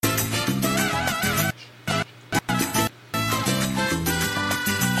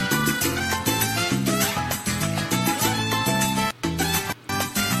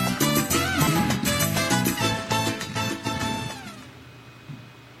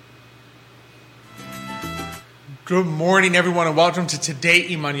Good morning, everyone, and welcome to Today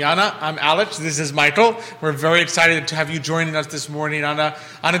y Mañana. I'm Alex. This is Michael. We're very excited to have you joining us this morning on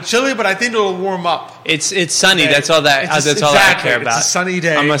a chilly, but I think it'll warm up. It's sunny. That's all that I care about. It's a sunny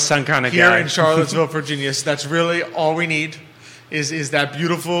day. I'm a sun kind of guy. Here in Charlottesville, Virginia. So that's really all we need is that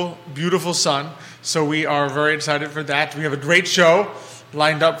beautiful, beautiful sun. So we are very excited for that. We have a great show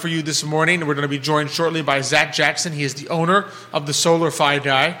lined up for you this morning. We're going to be joined shortly by Zack Jackson. He is the owner of the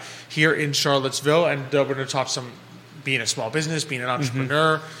SolarFi here in Charlottesville, and we're going to talk some being a small business, being an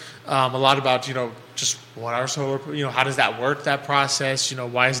entrepreneur, a lot about, just what are solar, how does that work, that process,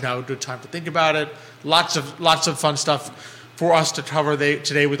 why is now a good time to think about it. Lots of fun stuff for us to cover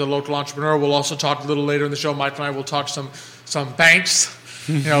today with a local entrepreneur. We'll also talk a little later in the show. Mike and I will talk some banks,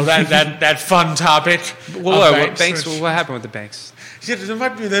 that fun topic. What banks? What happened with the banks? Yeah,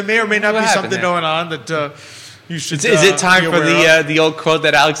 there may or may not be something going on that you should. Is it time for the old quote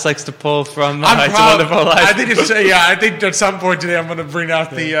that Alex likes to pull from It's a Wonderful Life? I think at some point today I'm going to bring out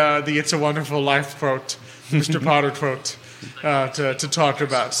the It's a Wonderful Life quote, Mr. Potter quote, to talk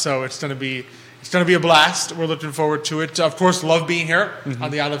about. So it's going to be a blast. We're looking forward to it. Of course, love being here on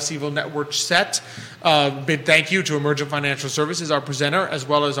the I Love CVille Network set. Big thank you to Emergent Financial Services, our presenter, as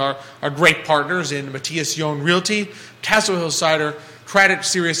well as our great partners in Matthias Yohn Realty, Castle Hill Cider, Craddock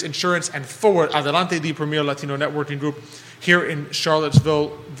Serious Insurance, and Forward Adelante, the premier Latino networking group here in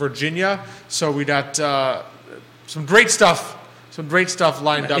Charlottesville, Virginia. So we got some great stuff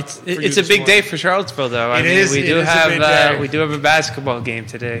lined up. It's a big day for Charlottesville, though. We do have a basketball game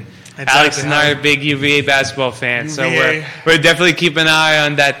today. Alex and I are big UVA basketball fans, so we're definitely keeping an eye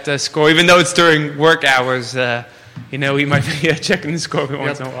on that score, even though it's during work hours. We might be checking the score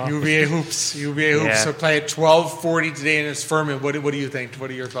once in a while. UVA hoops. Yeah. So play at 12:40 today in its Furman. What do you think? What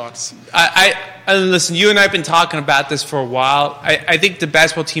are your thoughts? I listen. You and I have been talking about this for a while. I think the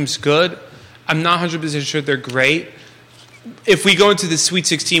basketball team's good. I'm not 100% sure they're great. If we go into the Sweet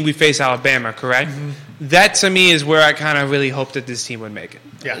 16, we face Alabama, correct? Mm-hmm. That, to me, is where I kind of really hope that this team would make it.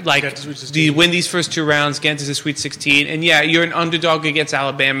 Yeah, you win these first two rounds, get into the Sweet 16, and you're an underdog against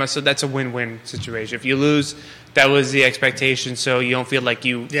Alabama, so that's a win-win situation. If you lose, that was the expectation, so you don't feel like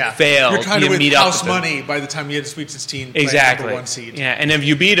you failed. You're kind of with house money by the time you get to Sweet 16. Exactly. Number one seed. Yeah, and if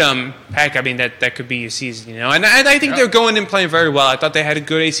you beat them, heck, I mean, that could be your season, And I think they're going and playing very well. I thought they had a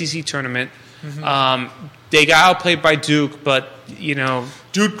good ACC tournament. Mm-hmm. They got outplayed by Duke, but,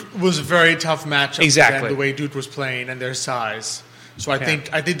 Duke was a very tough matchup. Exactly. For them, the way Duke was playing and their size. So I think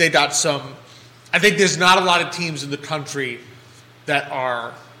they got some. I think there's not a lot of teams in the country that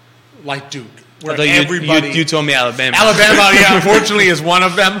are like Duke. Where you told me Alabama. Alabama, unfortunately, is one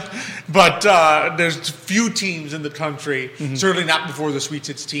of them. But there's few teams in the country, certainly not before the Sweet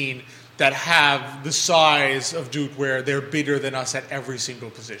 16, that have the size of Duke where they're bigger than us at every single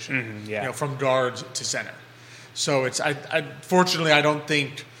position. From guards to center. So fortunately, I don't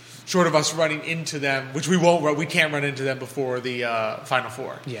think, short of us running into them, which we can't run into them before the Final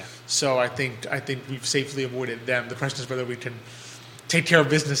Four. Yeah. So I think we've safely avoided them. The question is whether we can take care of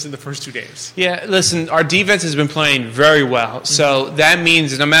business in the first 2 days. Yeah, listen, our defense has been playing very well. So that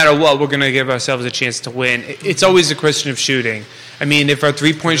means no matter what, we're going to give ourselves a chance to win. It's always a question of shooting. I mean, if our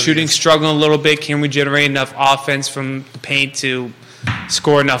three-point shooting's struggling a little bit, can we generate enough offense from the paint to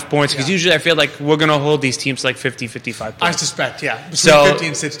score enough points? Because usually I feel like we're going to hold these teams like 50, 55 points. I suspect, between 50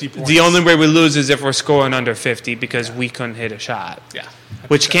 and 60 points. The only way we lose is if we're scoring under 50 because we couldn't hit a shot. Yeah.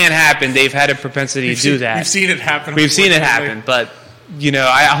 Which can't happen. They've had a propensity to do that. We've seen it happen. But,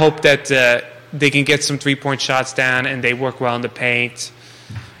 I hope that they can get some three-point shots down and they work well in the paint.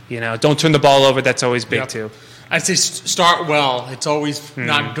 Don't turn the ball over. That's always big, too. I'd say start well. It's always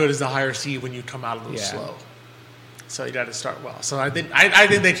not good as the higher seed when you come out a little slow. So you got to start well. So I think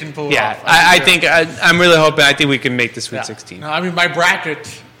they can pull it off. I'm really hoping. I think we can make the Sweet 16. No, I mean, my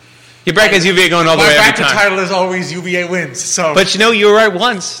bracket. Your bracket is UVA going all the way every time. My bracket title is always UVA wins. So, but you were right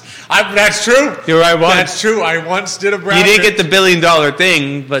once. That's true. You were right once. That's true. I once did a bracket. You didn't get the $1 billion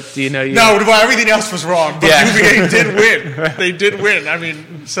thing, but No, everything else was wrong. But UVA did win. They did win. I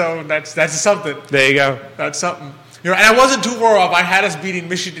mean, so that's something. There you go. That's something. And I wasn't too far off. I had us beating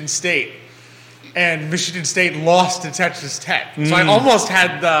Michigan State. And Michigan State lost to Texas Tech. So I almost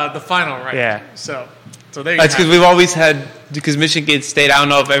had the final right. Yeah. So there you go. That's because we've always had, because Michigan State, I don't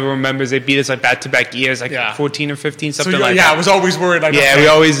know if everyone remembers, they beat us like back-to-back years, 14 or 15, something like that. Yeah, I was always worried. We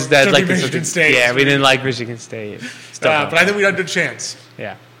always had like Michigan State. Yeah, we didn't like Michigan State. But I think we had a good chance.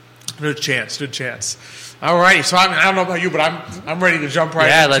 Yeah. Good chance. All righty, so I don't know about you, but I'm ready to jump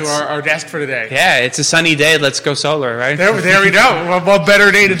into our guest for today. Yeah, it's a sunny day. Let's go solar, right? There we go. What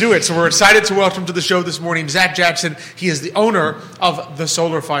better day to do it? So we're excited to welcome to the show this morning Zack Jackson. He is the owner of the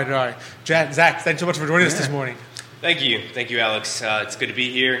SolarFi. Zack, thanks so much for joining us this morning. Thank you, Alex. It's good to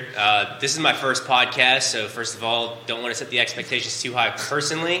be here. This is my first podcast, so first of all, don't want to set the expectations too high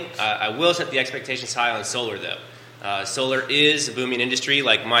personally. I will set the expectations high on solar, though. Solar is a booming industry,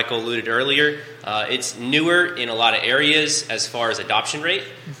 like Michael alluded earlier. It's newer in a lot of areas as far as adoption rate.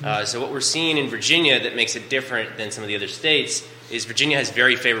 So what we're seeing in Virginia that makes it different than some of the other states is Virginia has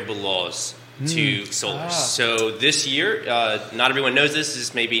very favorable laws to solar. So this year, not everyone knows this.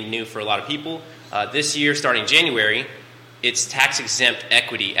 This may be new for a lot of people. This year, starting January, it's tax-exempt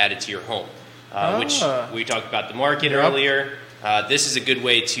equity added to your home, which we talked about the market earlier. This is a good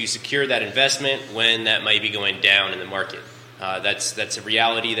way to secure that investment when that might be going down in the market. That's a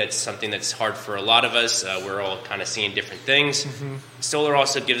reality. That's something that's hard for a lot of us. We're all kind of seeing different things. Solar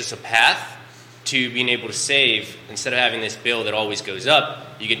also gives us a path to being able to save. Instead of having this bill that always goes up,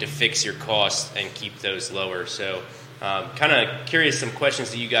 you get to fix your costs and keep those lower. So kind of curious some questions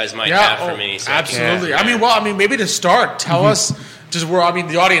that you guys might have for me. So absolutely. I mean, maybe to start, tell us just where,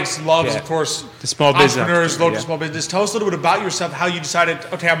 the audience loves, of course, the small business entrepreneurs, local small business. Tell us a little bit about yourself, how you decided,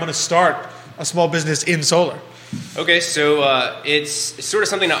 okay, I'm going to start a small business in solar. Okay, so it's sort of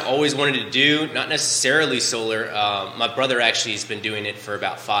something I always wanted to do, not necessarily solar. My brother actually has been doing it for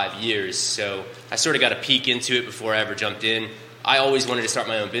about 5 years, so I sort of got a peek into it before I ever jumped in. I always wanted to start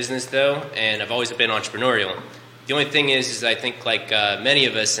my own business, though, and I've always been entrepreneurial. The only thing is I think like many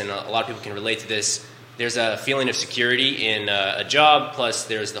of us, and a lot of people can relate to this, there's a feeling of security in a job, plus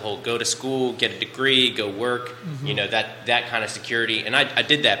there's the whole go to school, get a degree, go work, that kind of security. And I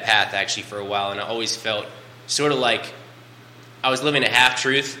did that path actually for a while, and I always felt sort of like I was living a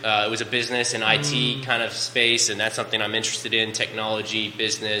half-truth. It was a business and IT kind of space, and that's something I'm interested in, technology,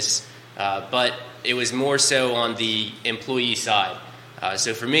 business, but it was more so on the employee side.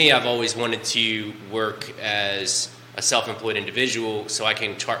 So for me, I've always wanted to work as a self-employed individual so I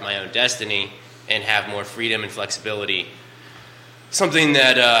can chart my own destiny and have more freedom and flexibility. Something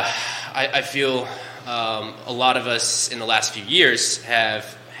that I feel a lot of us in the last few years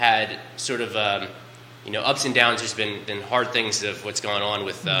have had sort of ups and downs. There's been hard things of what's gone on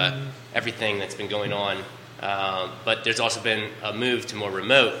with everything that's been going on. But there's also been a move to more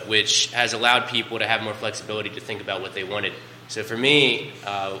remote, which has allowed people to have more flexibility to think about what they wanted. So for me,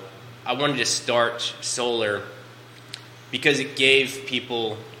 I wanted to start solar because it gave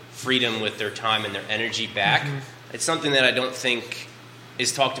people freedom with their time and their energy back. It's something that I don't think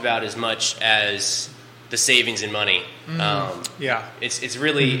is talked about as much as the savings in money. It's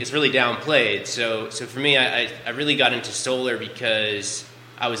really downplayed. So for me, I really got into solar because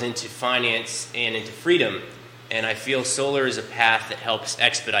I was into finance and into freedom, and I feel solar is a path that helps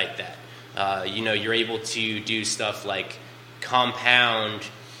expedite that. You're able to do stuff like compound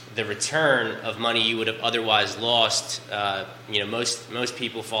the return of money you would have otherwise lost. Most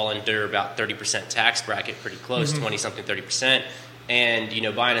people fall under about 30% tax bracket, pretty close, 20-something, 30%.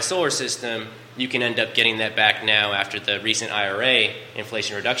 And, buying a solar system, you can end up getting that back now after the recent IRA,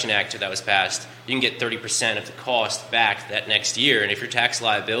 Inflation Reduction Act, that was passed. You can get 30% of the cost back that next year. And if your tax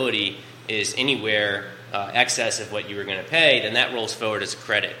liability is anywhere excess of what you were going to pay, then that rolls forward as a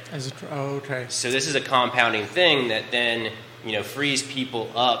credit. Okay. So this is a compounding thing that then frees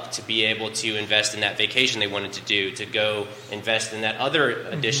people up to be able to invest in that vacation they wanted to do, to go invest in that other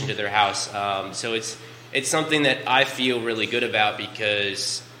addition to their house. So it's something that I feel really good about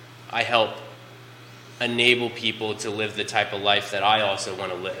because I help enable people to live the type of life that I also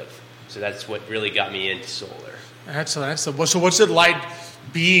want to live. So that's what really got me into solar. Excellent. So what's it like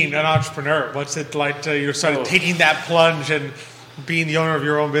being an entrepreneur? What's it like you're sort of taking that plunge and being the owner of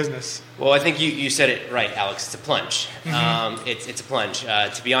your own business? Well, I think you said it right, Alex. It's a plunge. It's a plunge.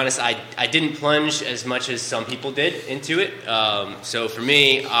 To be honest, I didn't plunge as much as some people did into it. So for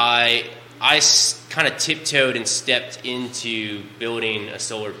me, I kind of tiptoed and stepped into building a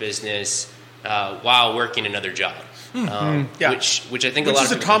solar business while working another job. Which I think a lot of people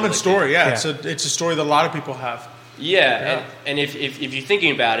is a common story. Yeah. It's a story that a lot of people have. And if you're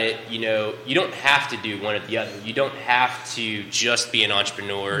thinking about it, you don't have to do one or the other. You don't have to just be an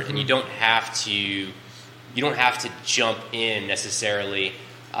entrepreneur, and you don't have to jump in necessarily.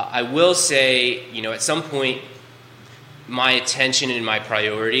 I will say, at some point, my attention and my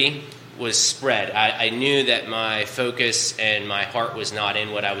priority was spread. I knew that my focus and my heart was not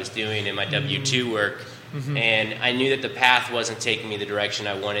in what I was doing in my W-2 work, and I knew that the path wasn't taking me the direction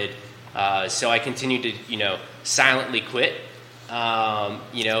I wanted. So I continued to, silently quit.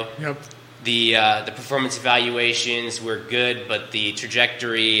 The performance evaluations were good, but the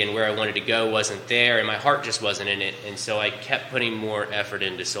trajectory and where I wanted to go wasn't there, and my heart just wasn't in it. And so I kept putting more effort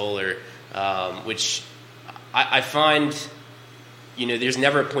into solar, which I find, there's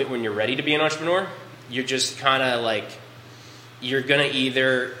never a point when you're ready to be an entrepreneur. you're just kind of like, you're going to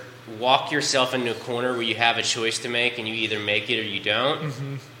either walk yourself into a corner where you have a choice to make and you either make it or you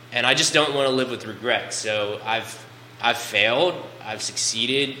don't. And I just don't want to live with regret. So I've failed. I've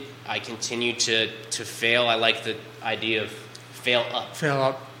succeeded. I continue to fail. I like the idea of fail up. Fail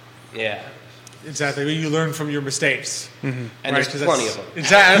up. Yeah. Exactly. You learn from your mistakes. And there's plenty of them.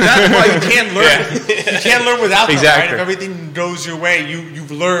 Exactly. That's why you can't learn. You can't learn without them, right? If everything goes your way,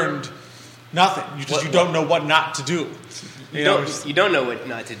 you've learned nothing. You don't know what not to do. You don't know what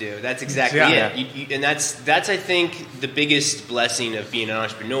not to do. That's exactly it. And that's I think the biggest blessing of being an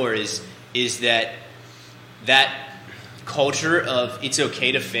entrepreneur is that culture of it's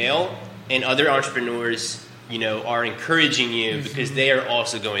okay to fail, and other entrepreneurs, are encouraging you because they are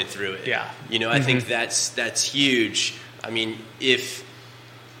also going through it. Yeah. I think that's huge. I mean, if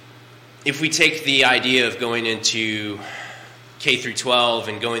we take the idea of going into K through 12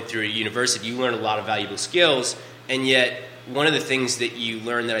 and going through a university, you learn a lot of valuable skills, and yet one of the things that you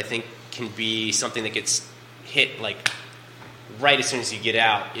learn that I think can be something that gets hit like right as soon as you get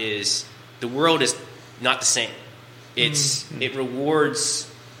out is the world is not the same. It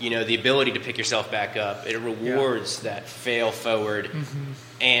rewards the ability to pick yourself back up. It rewards that fail forward,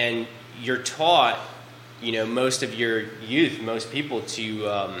 and you're taught most of your youth, most people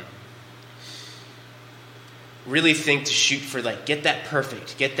to really think to shoot for get that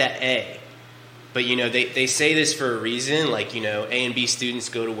perfect, get that A. But, they say this for a reason, like, A and B students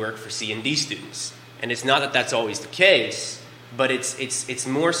go to work for C and D students. And it's not that that's always the case, but it's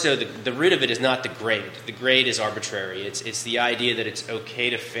more so the root of it is not the grade. The grade is arbitrary. It's the idea that it's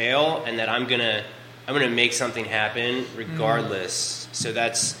okay to fail and that I'm gonna make something happen regardless. So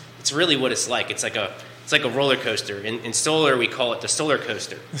it's really what it's like. It's like a roller coaster. In solar, we call it the solar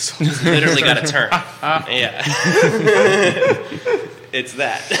coaster. It's literally got to turn. Yeah. It's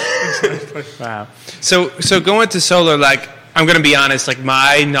that. Wow. So going to solar, I'm going to be honest,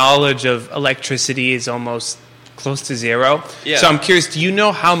 my knowledge of electricity is almost close to zero. Yeah. So I'm curious, do you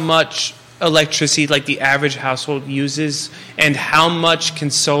know how much electricity the average household uses, and how much can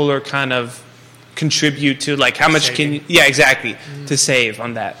solar kind of contribute to how much Saving. to save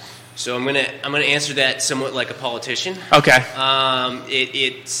on that? So I'm gonna answer that somewhat like a politician. Okay.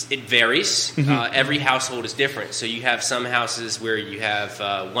 It varies. Every household is different. So you have some houses where you have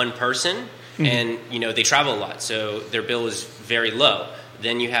one person, and they travel a lot, so their bill is very low.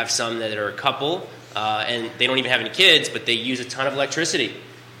 Then you have some that are a couple, and they don't even have any kids, but they use a ton of electricity.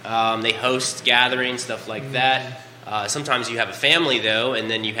 They host gatherings, stuff like that. Sometimes you have a family though,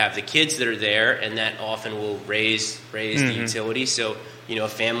 and then you have the kids that are there, and that often will raise the utility. So a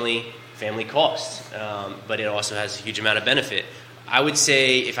family cost, but it also has a huge amount of benefit. I would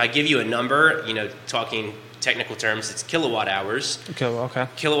say if I give you a number, talking technical terms, it's kilowatt hours. Okay.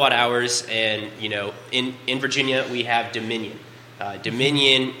 Kilowatt hours, and in Virginia we have Dominion.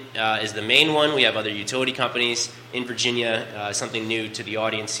 Dominion is the main one. We have other utility companies in Virginia. Something new to the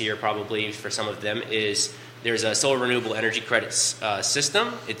audience here, probably for some of them, is there's a solar renewable energy credits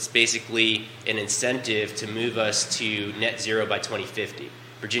system. It's basically an incentive to move us to net zero by 2050.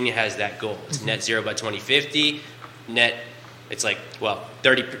 Virginia has that goal. It's net zero by 2050. It's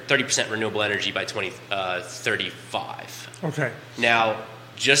 30% renewable energy by 2035. Okay. Now,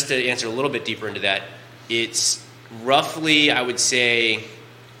 just to answer a little bit deeper into that, it's roughly, I would say,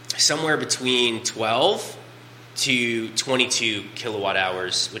 somewhere between 12 to 22 kilowatt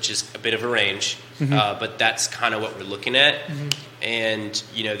hours, which is a bit of a range, but that's kind of what we're looking at. And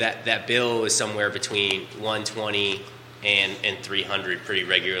that bill is somewhere between 120 and 300 pretty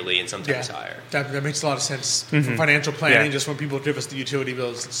regularly, and sometimes higher. That makes a lot of sense for financial planning. Just when people give us the utility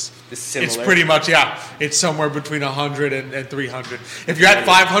bills, it's pretty much it's somewhere between 100 and 300. If you're at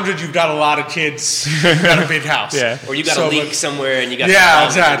 500, you've got a lot of kids, you've got a big house, or you got a leak somewhere, and you got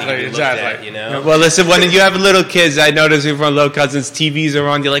exactly. Well, listen, when you have little kids, I notice even from little cousins, TVs are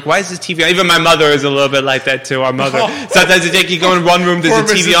on. You're like, why is this TV on? Even my mother is a little bit like that too. Our mother sometimes you go in one room, there's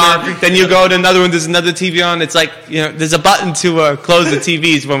a TV on, then you go to another room, there's another TV on. It's like there's a button to close the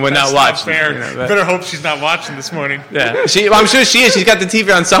TVs when we're not watching. Fair. Better hope she's not watching this morning. Yeah, I'm sure she is. She's got the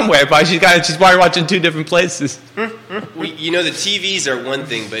TV on somewhere, but she's probably watching two different places. The TVs are one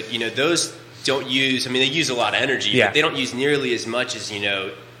thing, but those don't use. They use a lot of energy. But they don't use nearly as much as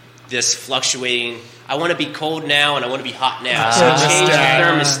this fluctuating. I want to be cold now, and I want to be hot now. So change the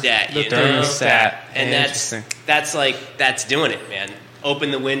thermostat. And that's doing it, man.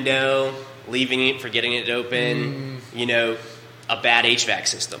 Open the window, leaving it, forgetting it open. A bad HVAC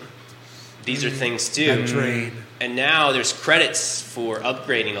system. These are things too. And now there's credits for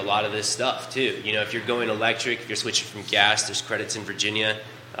upgrading a lot of this stuff too. If you're going electric, if you're switching from gas, there's credits in Virginia.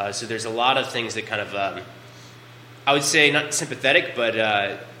 So there's a lot of things that kind of, I would say not sympathetic, but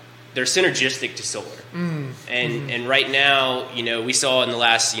they're synergistic to solar. And right now, we saw in the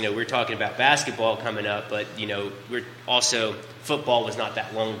last, we're talking about basketball coming up, but, we're also, football was not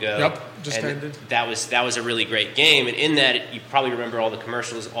that long ago. Yep, just ended. That was a really great game. And in that, you probably remember all the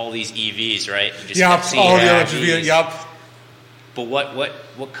commercials, all these EVs, right? You just kept seeing EVs. Yep. But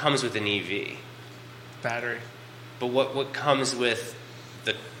what comes with an EV? Battery. But what comes with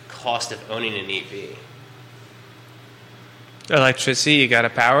the cost of owning an EV? Electricity, you got to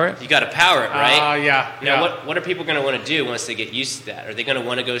power it. You got to power it, right? Yeah. Now, what are people going to want to do once they get used to that? Are they going to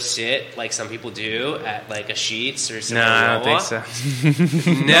want to go sit like some people do at like a Sheetz or something? No, I don't think so.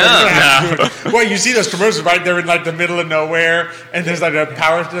 No. Well, you see those commercials, right? They're in like the middle of nowhere, and there's like a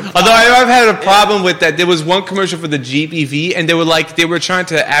power. Although I've had a problem with that. There was one commercial for the Jeep EV, and they were trying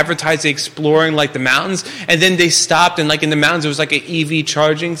to advertise exploring like the mountains, and then they stopped, and like in the mountains there was like an EV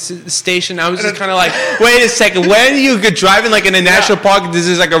charging station. I was just kind of like, wait a second, when you could drive in like in a national park, this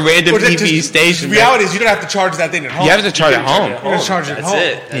is like a random EV station. The reality is you don't have to charge that thing at home. You have to charge it at home. You have to charge it at home.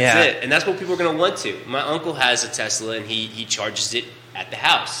 That's it. And that's what people are going to want to. My uncle has a Tesla, and he charges it at the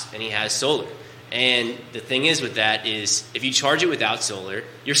house, and he has solar. And the thing is with that is if you charge it without solar,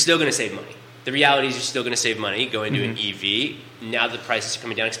 you're still going to save money. The reality is you're still going to save money going to an EV. Now the prices are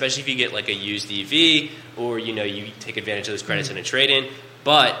coming down, especially if you get like a used EV or, you take advantage of those credits in a trade-in.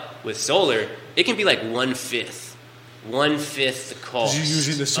 But with solar, it can be like one-fifth the cost. You're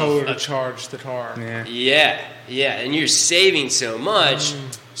using the solar to charge the car. Yeah, and you're saving so much.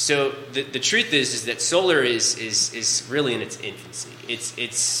 So the truth is that solar is really in its infancy.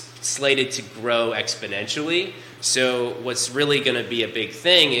 It's slated to grow exponentially. So what's really going to be a big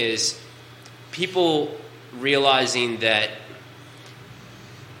thing is people realizing that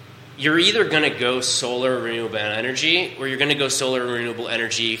you're either going to go solar renewable energy or you're going to go solar renewable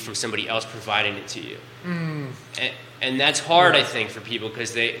energy from somebody else providing it to you. And that's hard, I think, for people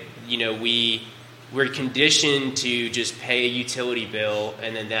because we're conditioned to just pay a utility bill,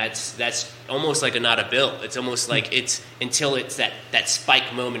 and then that's almost like not a bill. It's almost like it's until it's that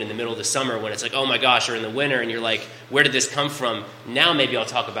spike moment in the middle of the summer when it's like, oh my gosh, or in the winter, and you're like, where did this come from? Now maybe I'll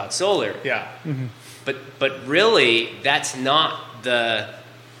talk about solar. Yeah. But really, that's not the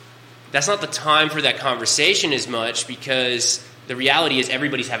time for that conversation as much because the reality is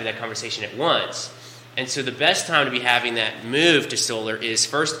everybody's having that conversation at once. And so the best time to be having that move to solar is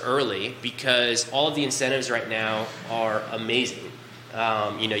first early because all of the incentives right now are amazing.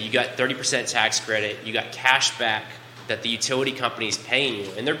 You got 30% tax credit, you got cash back that the utility company is paying you.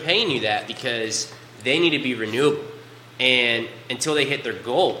 And they're paying you that because they need to be renewable. And until they hit their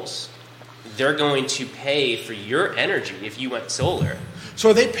goals, they're going to pay for your energy if you went solar.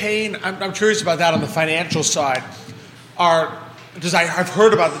 So are they paying, I'm curious about that on the financial side. Because I've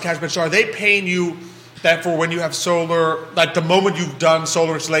heard about the cash back, so are they paying you that for when you have solar, like the moment you've done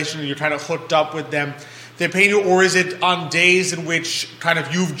solar installation and you're kind of hooked up with them, they're paying you, or is it on days in which kind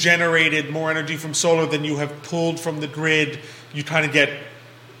of you've generated more energy from solar than you have pulled from the grid,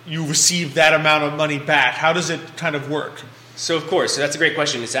 you receive that amount of money back? How does it kind of work? So of course, that's a great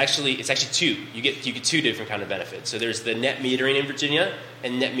question. It's actually two. You get two different kind of benefits. So there's the net metering in Virginia,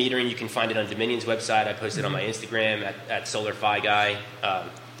 and net metering you can find it on Dominion's website. I posted on my Instagram at SolarFi Guy,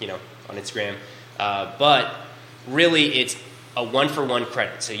 on Instagram. But really, it's a one-for-one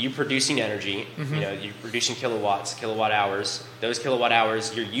credit. So you're producing energy, you're producing kilowatt hours. Those kilowatt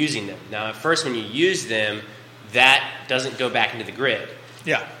hours, you're using them. Now, at first, when you use them, that doesn't go back into the grid.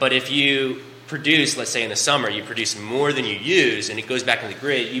 Yeah. But if you produce, let's say in the summer, you produce more than you use, and it goes back in the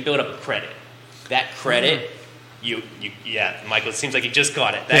grid, you build up a credit. That credit, Michael, it seems like you just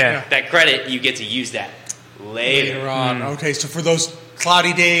caught it. That credit, you get to use that later on. Okay, so for those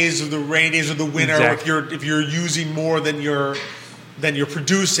cloudy days or the rainy days or the winter, if you're using more than you're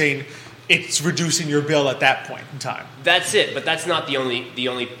producing, it's reducing your bill at that point in time. That's it, but that's not the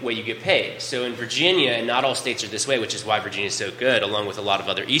only way you get paid. So in Virginia, and not all states are this way, which is why Virginia is so good, along with a lot of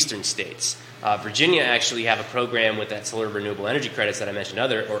other eastern states. Virginia actually have a program with that solar renewable energy credits that I mentioned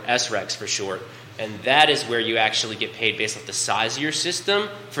or SRECs for short, and that is where you actually get paid based off the size of your system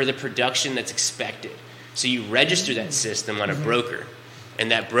for the production that's expected. So you register that system on a broker, and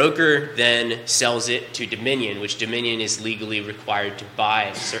that broker then sells it to Dominion, which Dominion is legally required to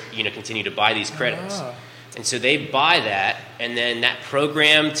buy, continue to buy these credits. And so they buy that, and then that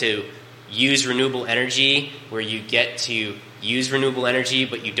program to use renewable energy, where you get to use renewable energy,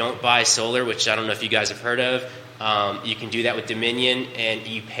 but you don't buy solar, which I don't know if you guys have heard of. You can do that with Dominion, and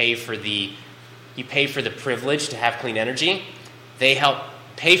you pay for the privilege to have clean energy. They help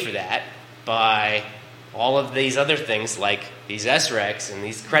pay for that by all of these other things like these SRECs and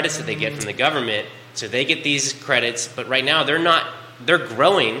these credits that they get from the government. So they get these credits, but right now they're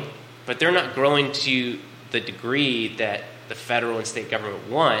growing, but they're not growing to the degree that the federal and state government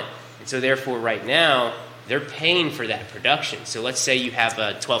want. And so therefore right now they're paying for that production. So let's say you have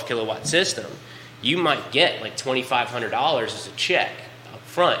a 12 kilowatt system. You might get like $2,500 as a check up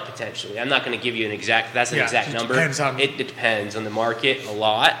front potentially. I'm not going to give you an exact number. It depends on the market a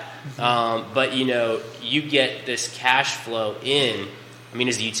lot. But you get this cash flow in. I mean,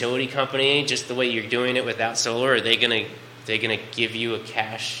 is the utility company, just the way you're doing it without solar, are they gonna give you a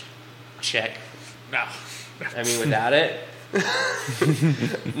cash check? No. I mean, without it?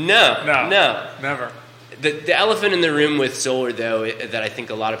 No. Never. The elephant in the room with solar, though, that I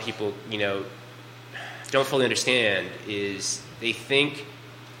think a lot of people, don't fully understand is they think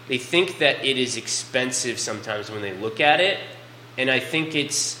that it is expensive sometimes when they look at it, and I think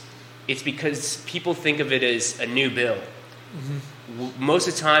it's because people think of it as a new bill. Mm-hmm. Most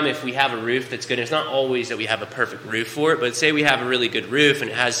of the time, if we have a roof that's good, it's not always that we have a perfect roof for it, but say we have a really good roof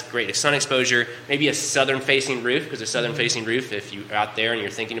and it has great sun exposure, maybe a southern-facing roof, because a southern-facing roof, if you're out there and you're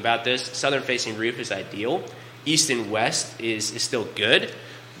thinking about this, southern-facing roof is ideal. East and west is still good,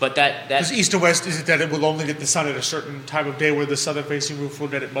 but Because east and west, is it that it will only get the sun at a certain time of day where the southern-facing roof will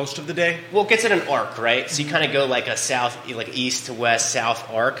get it most of the day? Well, it gets it an arc, right? So you kind of go like a east to west, south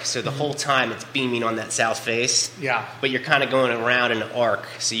arc. So the whole time it's beaming on that south face. Yeah. But you're kind of going around in an arc,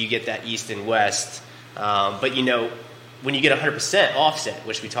 so you get that east and west. But when you get 100% offset,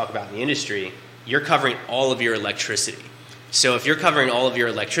 which we talk about in the industry, you're covering all of your electricity. So if you're covering all of your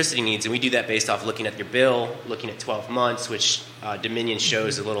electricity needs, and we do that based off looking at your bill, looking at 12 months, which Dominion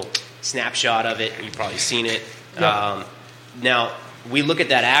shows a little snapshot of it. You've probably seen it. Yep. Now, we look at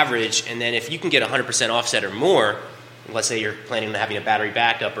that average, and then if you can get 100% offset or more, let's say you're planning on having a battery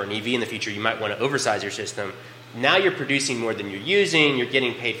backup or an EV in the future, you might want to oversize your system. Now you're producing more than you're using. You're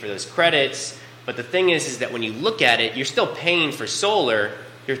getting paid for those credits. But the thing is that when you look at it, you're still paying for solar.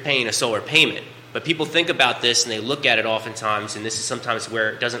 You're paying a solar payment. But people think about this and they look at it oftentimes, and this is sometimes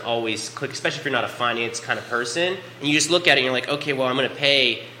where it doesn't always click, especially if you're not a finance kind of person. And you just look at it and you're like, okay, well, I'm going to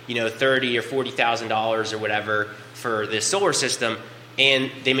pay $30,000 or $40,000 or whatever for this solar system, and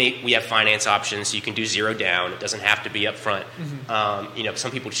we have finance options, so you can do zero down. It doesn't have to be up front. Mm-hmm.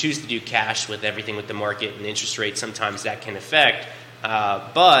 Some people choose to do cash with everything with the market and interest rates. Sometimes that can affect,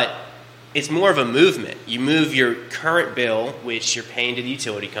 but it's more of a movement. You move your current bill, which you're paying to the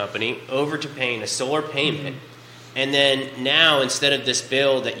utility company, over to paying a solar payment. Mm-hmm. And then now, instead of this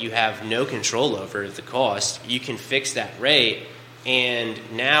bill that you have no control over the cost, you can fix that rate. And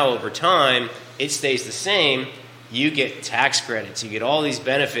now, over time, it stays the same. You get tax credits. You get all these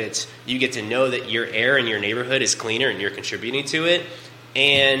benefits. You get to know that your air in your neighborhood is cleaner and you're contributing to it.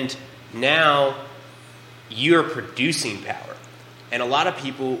 And now, you're producing power. And a lot of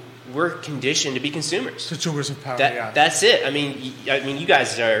people, we're conditioned to be consumers. Consumers of power, That's it. I mean, you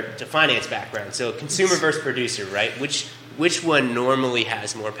guys are a finance background, so consumer versus producer, right? Which one normally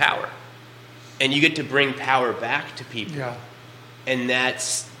has more power? And you get to bring power back to people. Yeah. And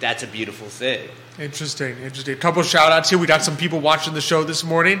that's a beautiful thing. Interesting. A couple of shout-outs here. We got some people watching the show this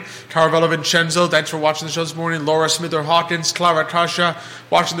morning. Caravella Vincenzo, thanks for watching the show this morning. Laura Smither-Hawkins, Clara Tasha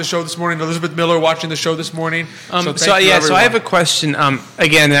watching the show this morning. Elizabeth Miller watching the show this morning. So I have a question.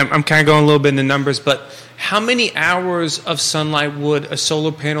 Again, I'm kind of going a little bit in the numbers, but how many hours of sunlight would a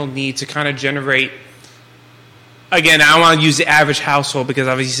solar panel need to kind of generate? Again, I want to use the average household because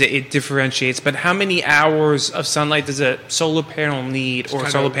obviously it differentiates, but how many hours of sunlight does a solar panel need or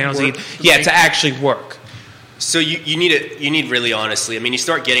solar panels need to actually work? So you need really honestly. I mean, you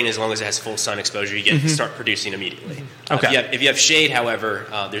start getting, as long as it has full sun exposure, you start producing immediately. Mm-hmm. Okay. If you have shade, however,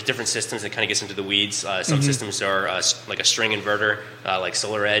 there's different systems that kind of gets into the weeds. Some systems are like a string inverter, like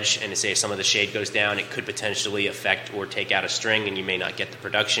Solar Edge, and to say if some of the shade goes down, it could potentially affect or take out a string, and you may not get the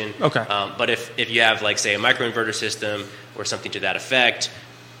production. Okay. But if you have, like, say, a microinverter system or something to that effect,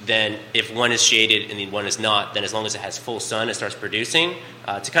 then if one is shaded and the one is not, then as long as it has full sun, it starts producing.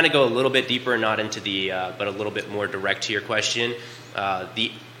 To kind of go a little bit deeper, not into the, but a little bit more direct to your question,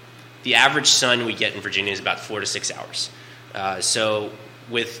 the average sun we get in Virginia is about 4 to 6 hours. So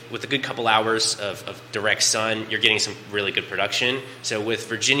with a good couple hours of direct sun, you're getting some really good production. So with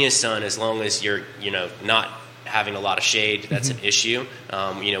Virginia's sun, as long as you're not having a lot of shade, that's an issue.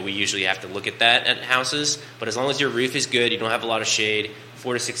 We usually have to look at that at houses. But as long as your roof is good, you don't have a lot of shade,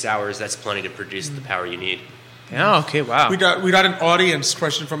 4 to 6 hours, that's plenty to produce the power you need. Yeah, okay, wow. We got an audience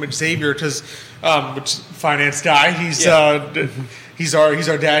question from Xavier, because which finance guy. He's our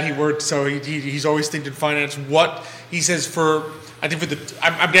dad. He worked, so he's always thinking finance. What he says, for I think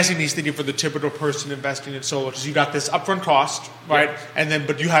I'm guessing he's thinking for the typical person investing in solar, because you got this upfront cost, right? Yep. And then,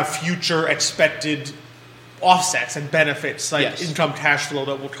 but you have future expected offsets and benefits, like income cash flow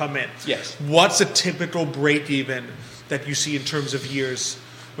that will come in. Yes. What's a typical break even that you see in terms of years?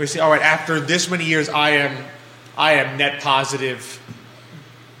 Where you say, all right, after this many years, I am net positive,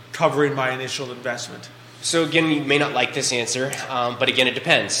 covering my initial investment. So again, you may not like this answer, but again, it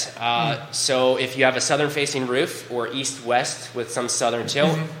depends. So if you have a southern-facing roof or east-west with some southern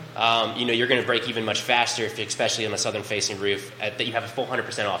tilt, you're going to break even much faster, especially on a southern-facing roof, that you have a full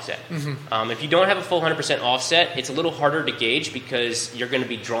 100% offset. If you don't have a full 100% offset, it's a little harder to gauge because you're going to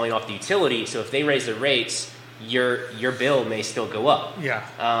be drawing off the utility. So if they raise the rates, your bill may still go up.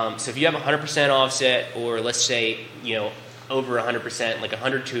 Yeah. So if you have a 100% offset, or let's say over 100%, like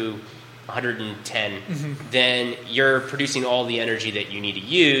 100 to 110, then you're producing all the energy that you need to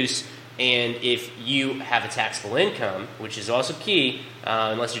use. And if you have a taxable income, which is also key,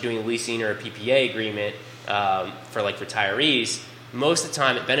 unless you're doing leasing or a PPA agreement for like retirees, most of the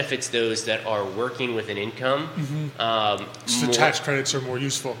time it benefits those that are working with an income. So the tax credits are more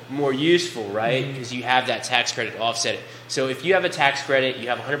useful. More useful, right? Because you have that tax credit offset. So if you have a tax credit, you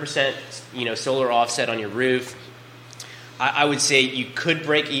have 100% solar offset on your roof, I would say you could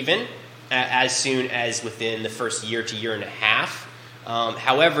break even as soon as within the first year to year and a half.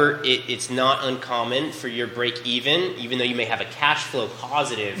 However, it's not uncommon for your break even though you may have a cash flow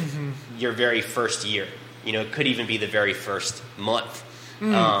positive, your very first year. It could even be the very first month.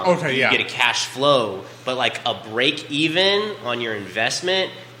 You get a cash flow, but like a break even on your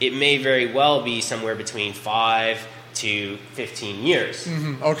investment, it may very well be somewhere between 5 to 15 years.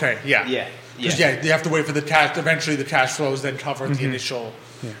 Yeah, you have to wait for the cash. Eventually, the cash flows then cover the initial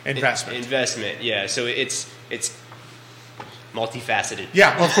investment. Yeah. So it's multifaceted.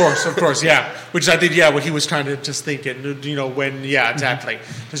 Yeah, of course, yeah. Which I think, what he was kind of just thinking, exactly.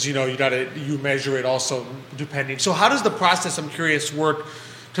 Because, you measure it also depending. So how does the process, I'm curious, work?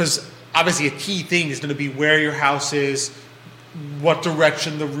 Because obviously a key thing is going to be where your house is, what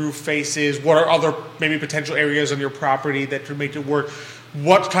direction the roof faces, what are other maybe potential areas on your property that could make it work.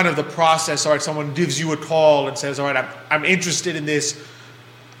 What kind of the process? All right, someone gives you a call and says, all right, I'm interested in this.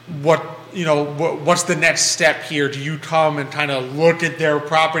 What's the next step here? Do you come and kind of look at their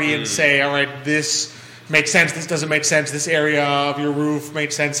property and say, all right, this makes sense, this doesn't make sense, this area of your roof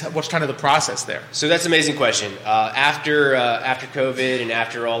makes sense? What's kind of the process there? So that's an amazing question. After COVID and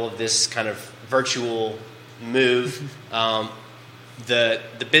after all of this kind of virtual move, the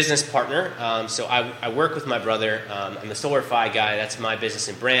business partner, so I work with my brother. I'm the SolarFi guy. That's my business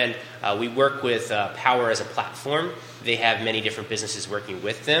and brand. We work with Power as a platform. They have many different businesses working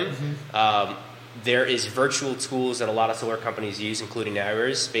with them. There is virtual tools that a lot of solar companies use, including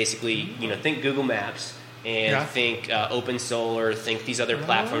ours. Basically, think Google Maps and think Open Solar, think these other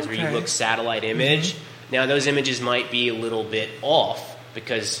platforms where you look satellite image. Now, those images might be a little bit off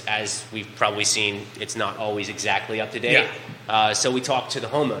because, as we've probably seen, it's not always exactly up to date. So we talk to the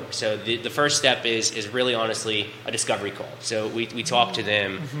homeowner. So the first step is really honestly a discovery call. So we talk to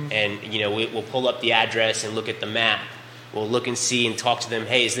them and we'll pull up the address and look at the map. We'll look and see and talk to them.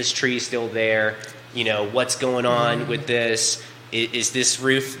 Hey, is this tree still there? What's going on with this? Is this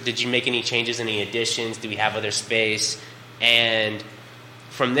roof? Did you make any changes, any additions? Do we have other space? And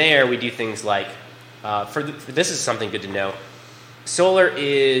from there, we do things like this is something good to know. Solar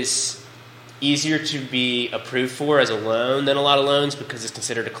is easier to be approved for as a loan than a lot of loans because it's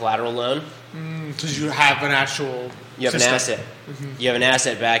considered a collateral loan. Because you have an actual an asset. You have an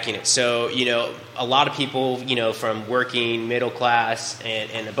asset backing it. So, a lot of people, from working middle class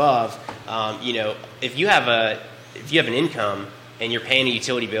and above, if you have an income and you're paying a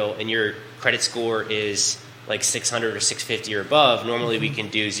utility bill and your credit score is like 600 or 650 or above, normally we can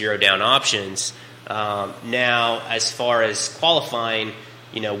do zero down options. Now, as far as qualifying,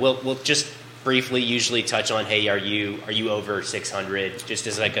 we'll just briefly usually touch on, hey, are you over 600? Just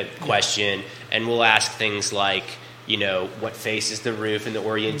as like a question, and we'll ask things like, what faces the roof and the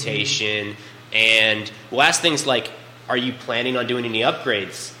orientation, and we'll ask things like, are you planning on doing any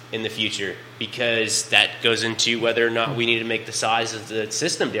upgrades in the future? Because that goes into whether or not we need to make the size of the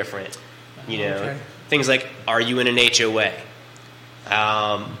system different. Things like, are you in an HOA?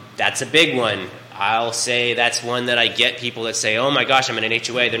 That's a big one. I'll say that's one that I get people that say, oh my gosh, I'm in an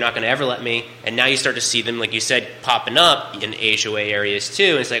HOA, they're not going to ever let me. And now you start to see them, like you said, popping up in HOA areas too.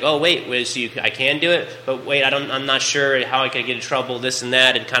 And it's like, oh wait, so I can do it, but wait, I'm not sure how I can get in trouble, this and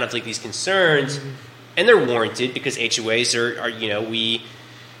that, and kind of like these concerns. And they're warranted because HOAs are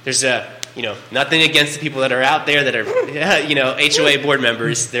there's a nothing against the people that are out there that are, HOA board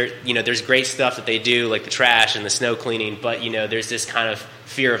members. There's great stuff that they do, like the trash and the snow cleaning, but, there's this kind of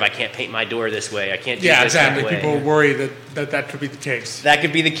fear of I can't paint my door this way. I can't do this that way. People worry that could be the case. That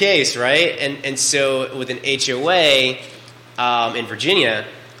could be the case, right? And so with an HOA in Virginia,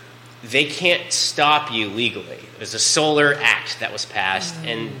 they can't stop you legally. There's a solar act that was passed,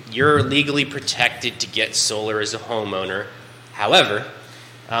 and you're legally protected to get solar as a homeowner. However,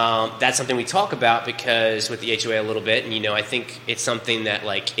 that's something we talk about because with the HOA a little bit, and I think it's something that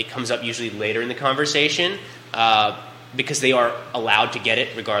it comes up usually later in the conversation because they are allowed to get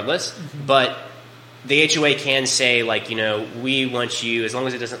it regardless. But the HOA can say we want you, as long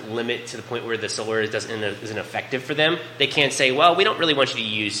as it doesn't limit to the point where the solar isn't effective for them. They can't say, well, we don't really want you to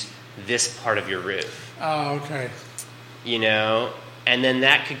use this part of your roof. Oh, okay. And then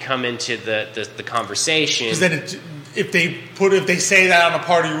that could come into the conversation. Because then if they say that on a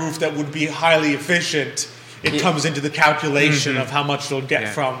part of your roof that would be highly efficient, it comes into the calculation of how much you'll get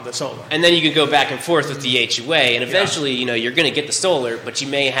from the solar. And then you can go back and forth with the HOA, and eventually, you're going to get the solar, but you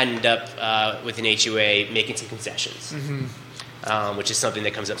may end up with an HOA making some concessions, which is something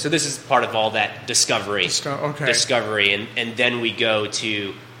that comes up. So this is part of all that discovery, and then we go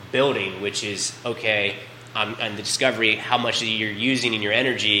to building, which is on the discovery how much you're using in your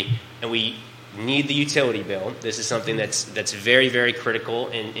energy, and we need the utility bill. This is something that's very, very critical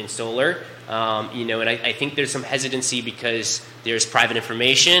in solar. And I think there's some hesitancy because there's private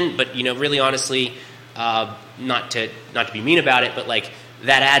information, but really honestly, not to be mean about it, but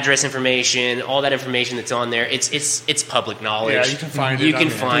that address information, all that information that's on there, it's public knowledge. Yeah, you can find it. You can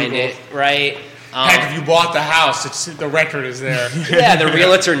find it, right? Heck, if you bought the house, the record is there. Yeah, the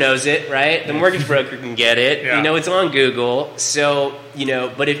realtor knows it, right? The mortgage broker can get it. Yeah. It's on Google. So,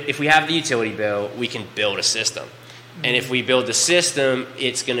 but if we have the utility bill, we can build a system. And if we build the system,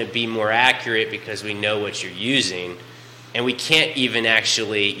 it's going to be more accurate because we know what you're using. And we can't even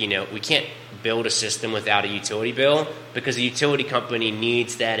actually, we can't build a system without a utility bill because the utility company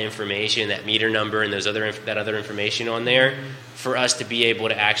needs that information, that meter number and that other information on there for us to be able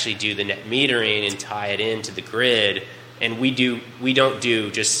to actually do the net metering and tie it into the grid. And we don't do,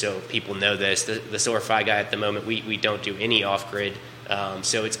 just so people know this, the Solar Fi guy at the moment, we don't do any off-grid.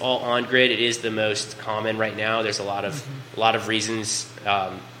 So it's all on-grid. It is the most common right now. There's a lot of reasons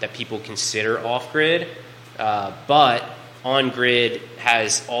that people consider off-grid, but on-grid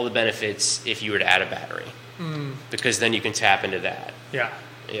has all the benefits if you were to add a battery, because then you can tap into that. Yeah.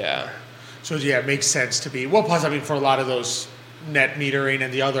 So it makes sense to be plus. For a lot of those net metering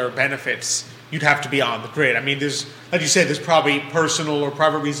and the other benefits, you'd have to be on the grid. There's, like you said, there's probably personal or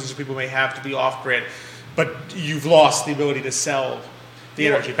private reasons that people may have to be off-grid, but you've lost the ability to sell the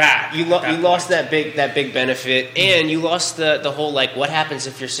energy back. You lost that big benefit, and you lost the whole what happens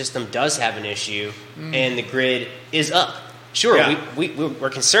if your system does have an issue and the grid is up. Sure, we're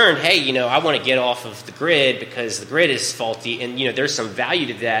concerned. Hey, I want to get off of the grid because the grid is faulty, and there's some value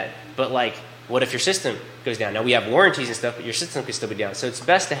to that. But what if your system goes down? Now we have warranties and stuff, but your system could still be down. So it's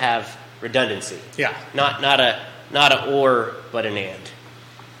best to have redundancy. Yeah, not a or, but an and.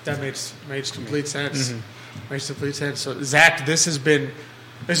 That makes complete sense. Makes complete sense. So Zach, this has been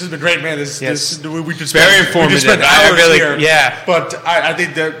great, man. We just very informative. We just spent hours here. Yeah. But I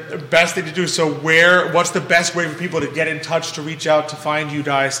think the best thing to do. So what's the best way for people to get in touch, to reach out, to find you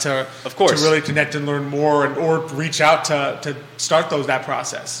guys, to really connect and learn more, or reach out to start that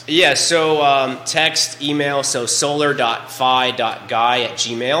process? Yeah. So text, email. So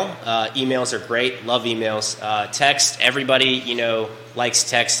solar.fi.guy@gmail. Emails are great. Love emails. Text. Everybody likes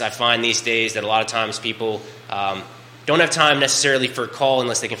text. I find these days that a lot of times people don't have time necessarily for a call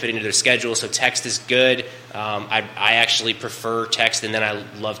unless they can fit into their schedule, so text is good. I actually prefer text, and then I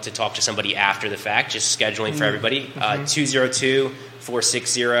love to talk to somebody after the fact, just scheduling for everybody.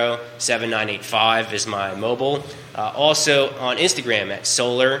 202-460-7985 is my mobile. Also on Instagram at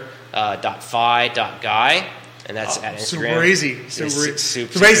solar.fi.guy, and that's at Instagram. Super easy.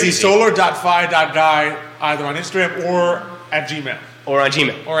 Super easy. Solar.fi.guy, either on Instagram or at Gmail. Or on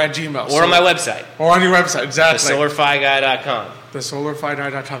Gmail. Or at Gmail. Or on my website. Or on your website, exactly. TheSolarFiGuy.com.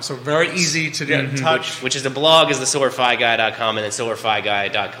 TheSolarFiGuy.com. So very easy to get in touch. Which is the blog is TheSolarFiGuy.com, and then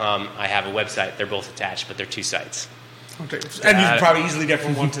SolarFiGuy.com. I have a website. They're both attached, but they're two sites. Okay. And you can probably easily get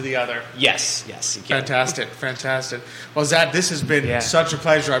from one to the other. Yes, you can. Fantastic. Well, Zach, this has been such a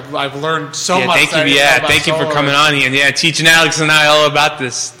pleasure. I've learned so much. Thank you. Thank you for coming on and teaching Alex and I all about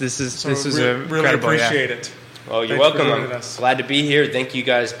this. This is really incredible. Really appreciate it. Well, you're welcome. I'm glad to be here. Thank you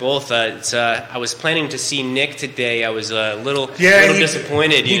guys both. I was planning to see Nick today. I was a little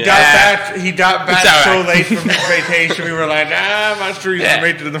disappointed. He got back so late from his vacation. We were like, I'm not sure he's going to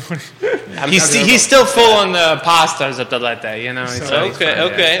make it to the morning. He's still full on the pastas at Adelante, you know.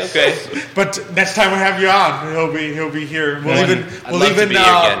 Okay. But next time we have you on, he'll be here. We'll even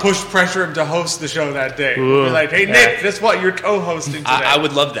push pressure him to host the show that day. We'll be like, hey Nick, guess what? You're co-hosting today. I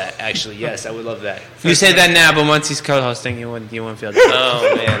would love that. Actually, yes, I would love that. You say that now, but once he's co-hosting, you wouldn't feel that.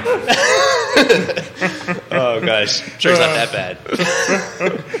 Oh man. Oh gosh, sure, it's not that bad.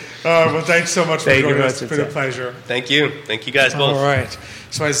 Well, thanks so much for joining us. It's been a pleasure. Thank you guys both. All right.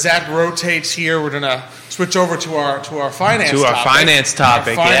 So as Zack rotates here, we're gonna switch over to our finance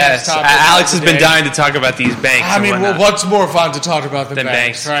topic. Yes, Alex has been dying to talk about these banks. I mean, what's more fun to talk about than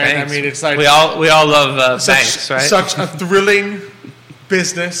banks, right? Banks. I mean, it's like we all love banks, right? Such a thrilling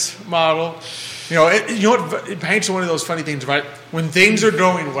business model. You know what? Banks are one of those funny things, right? When things are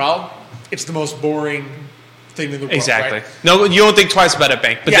going well, it's the most boring thing in the world. Exactly. Right? No, you don't think twice about a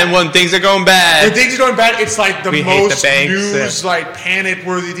bank, but then when things are going bad, it's like the most news, like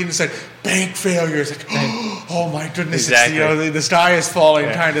panic-worthy thing. It's like bank failure. It's like, oh my goodness, exactly. The sky is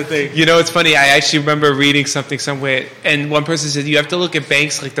falling kind of thing. You know, it's funny. I actually remember reading something somewhere, and one person said you have to look at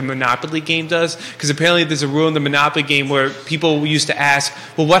banks like the Monopoly game does, because apparently there's a rule in the Monopoly game where people used to ask,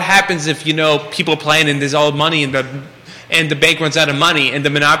 well, what happens if people playing and there's all money in and the bank runs out of money, and the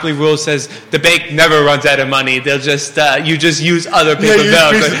Monopoly rule says the bank never runs out of money. They'll just you just use other paper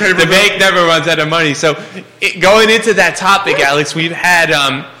bills. The bank never runs out of money. So going into that topic, Alex, we've had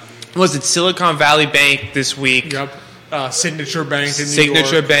was it Silicon Valley Bank this week? Yep. Signature Bank in New York.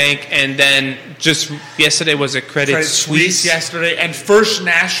 Signature Bank, and then just yesterday was it Credit Suisse yesterday, and First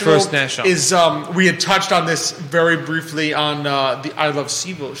National is we had touched on this very briefly on the I Love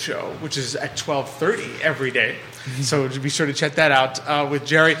CVille show, which is at 12:30 every day. So be sure to check that out with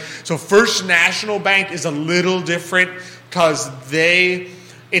Jerry. So First National Bank is a little different because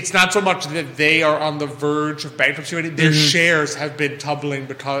it's not so much that they are on the verge of bankruptcy. Their shares have been tumbling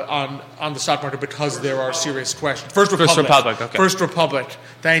on the stock market because there are serious questions. First Republic. Okay. First Republic.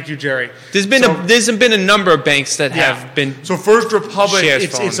 Thank you, Jerry. There's been a number of banks that have been. So First Republic,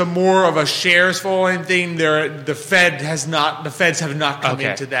 it's a more of a shares falling thing. The Feds have not come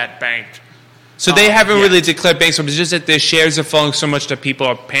into that bank. So they haven't really declared bankruptcy. It's just that their shares are falling so much that people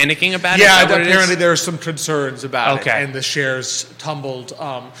are panicking about it? Yeah, apparently there are some concerns about it. And the shares tumbled.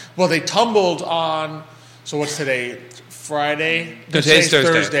 They tumbled on, so what's today? Friday? Today's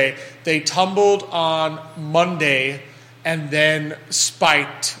Thursday. They tumbled on Monday and then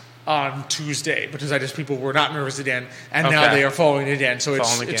spiked on Tuesday because people were not nervous again. And now they are falling again. So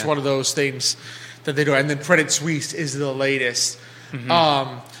it's one of those things that they do. And then Credit Suisse is the latest.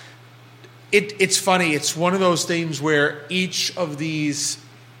 Mm-hmm. It's funny. It's one of those things where each of these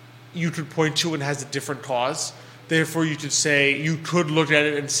you could point to and has a different cause. Therefore, you could look at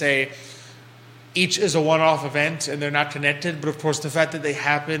it and say each is a one-off event and they're not connected. But of course, the fact that they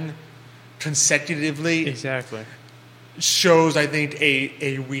happen consecutively shows, I think,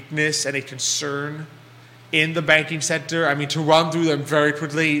 a weakness and a concern in the banking sector. I mean, to run through them very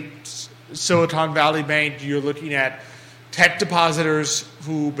quickly, Silicon Valley Bank, you're looking at tech depositors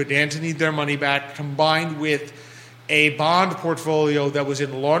who began to need their money back, combined with a bond portfolio that was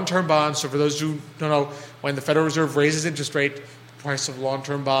in long-term bonds. So for those who don't know, when the Federal Reserve raises interest rate, the price of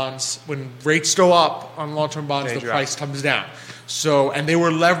long-term bonds, when rates go up on long-term bonds, the price comes down. So, and they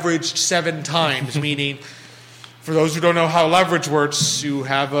were leveraged 7 times, meaning, for those who don't know how leverage works, you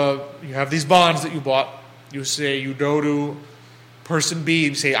have these bonds that you bought. You go to person B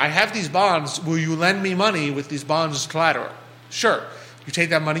and say, I have these bonds. Will you lend me money with these bonds as collateral? Sure. You take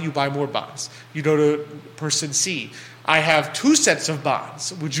that money, you buy more bonds. You go to person C. I have 2 sets of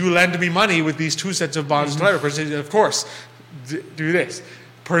bonds. Would you lend me money with these 2 sets of bonds as collateral? Person C, of course. Do this.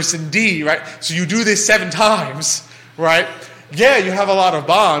 Person D, right? So you do this 7 times, right? Yeah, you have a lot of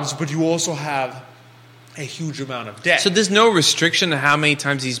bonds, but you also have a huge amount of debt. So there's no restriction to how many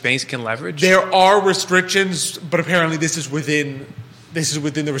times these banks can leverage? There are restrictions, but apparently this is within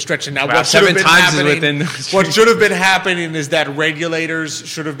the restriction. Now, what should have been happening is that regulators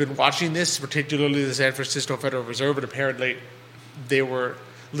should have been watching this, particularly the San Francisco Federal Reserve, but apparently they were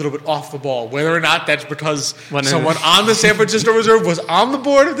a little bit off the ball. Whether or not that's because someone on the San Francisco Reserve was on the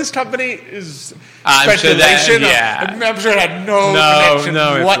board of this company is speculation. I'm sure it had no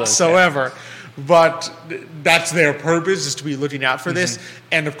connection whatsoever. But that's their purpose, is to be looking out for this.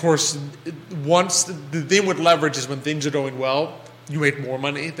 And, of course, once the thing with leverage is when things are going well, you make more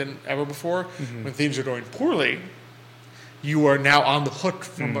money than ever before. When things are going poorly, you are now on the hook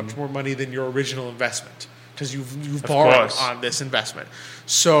for much more money than your original investment because you've borrowed on this investment.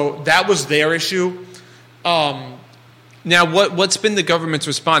 So that was their issue. Now, what's been the government's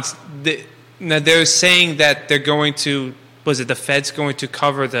response? Now, they're saying that they're going to was it the Fed's going to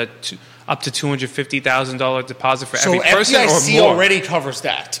cover the up to $250,000 deposit for so every person, FDIC or more? already covers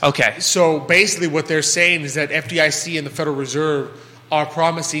that. Okay. So basically what they're saying is that FDIC and the Federal Reserve are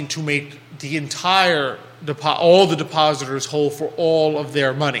promising to make the entire all the depositors whole for all of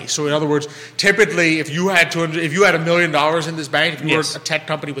their money. So in other words, typically if you had $1 million in this bank, if you Yes. were a tech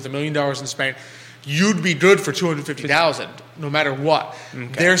company with $1 million in this bank, you'd be good for $250,000 no matter what. Okay.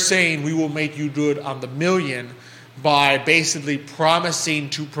 They're saying we will make you good on the $1 million by basically promising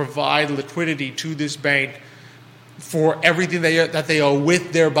to provide liquidity to this bank for everything that they owe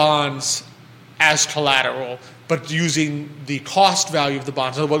with their bonds as collateral, but using the cost value of the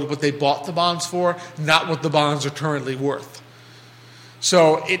bonds, in other words, what they bought the bonds for, not what the bonds are currently worth.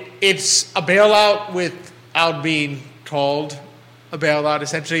 So it's a bailout without being called a bailout,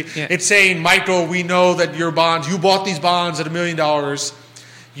 essentially. Yeah. It's saying, Michael, we know that your bonds, you bought these bonds at $1 million.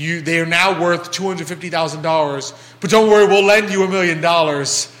 They are now worth $250,000, but don't worry, we'll lend you $1 million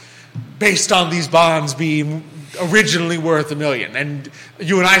based on these bonds being originally worth $1 million. And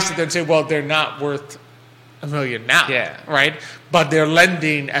you and I sit there and say, well, they're not worth $1 million now, right? But they're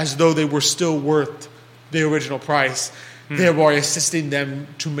lending as though they were still worth the original price, thereby assisting them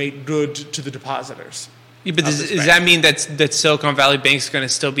to make good to the depositors. Yeah, but does that mean that Silicon Valley Bank's going to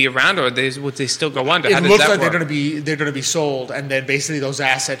still be around, or would they still go under? It How does looks that like work? they're going to be sold, and then basically those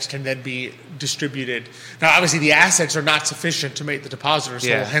assets can then be distributed. Now, obviously, the assets are not sufficient to make the depositors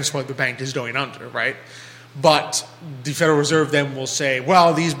whole, hence why the bank is going under, right? But the Federal Reserve then will say,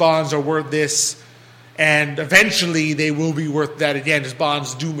 well, these bonds are worth this, and eventually they will be worth that again, as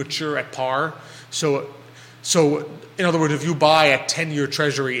bonds do mature at par. So in other words, if you buy a 10-year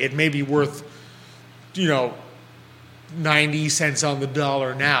Treasury, it may be worth 90 cents on the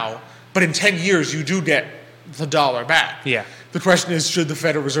dollar now, but in 10 years you do get the dollar back. Yeah. The question is, should the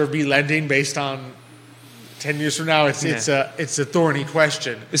Federal Reserve be lending based on 10 years from now? It's a thorny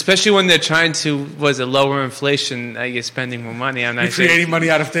question. Especially when they're trying to lower inflation, you're spending more money. You're creating money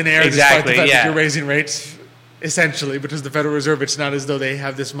out of thin air, Exactly, despite the fact that you're raising rates, essentially, because the Federal Reserve, it's not as though they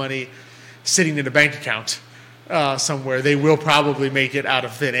have this money sitting in a bank account somewhere. They will probably make it out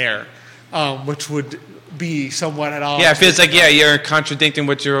of thin air, which would be somewhat at odds. Yeah, it feels like, you're contradicting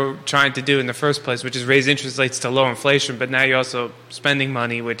what you're trying to do in the first place, which is raise interest rates to lower inflation, but now you're also spending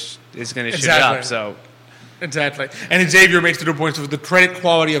money, which is going to shoot it up. So. Exactly. And Xavier makes the good point that the credit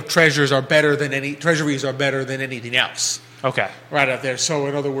quality of treasuries are better than anything else. Okay. Right out there. So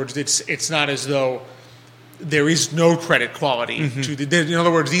in other words, it's not as though there is no credit quality to in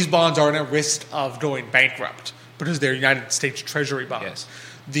other words, these bonds are at risk of going bankrupt because they're United States Treasury bonds. Yes.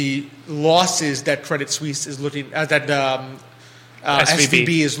 The losses that Credit Suisse is looking at, SVB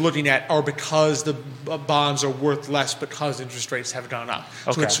is looking at, are because the bonds are worth less because interest rates have gone up.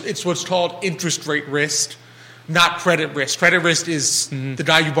 Okay. So it's what's called interest rate risk, not credit risk. Credit risk is the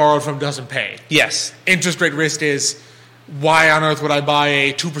guy you borrowed from doesn't pay. Yes. Interest rate risk is, why on earth would I buy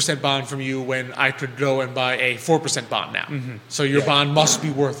a 2% bond from you when I could go and buy a 4% bond now? So your bond must be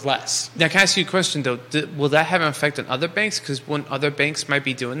worth less. Now, can I ask you a question, though? Will that have an effect on other banks? Because when other banks might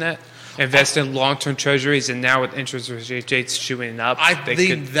be doing that, invest in long-term treasuries, and now with interest rates shooting up, I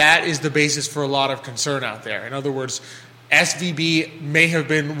think that is the basis for a lot of concern out there. In other words, SVB may have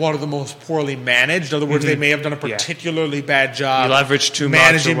been one of the most poorly managed. In other words, they may have done a particularly bad job. You leveraged too much.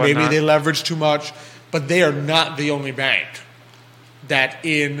 Managing, maybe they leveraged too much. But they are not the only bank that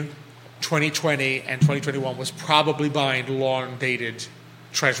in 2020 and 2021 was probably buying long-dated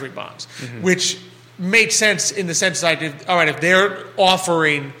treasury bonds, which made sense in the sense that, if they're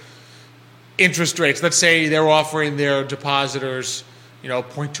offering interest rates, let's say they're offering their depositors,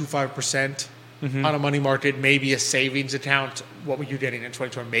 0.25% on a money market, maybe a savings account. What were you getting in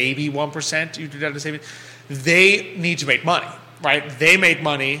 2020? Maybe 1% you did that as savings. They need to make money, right? They make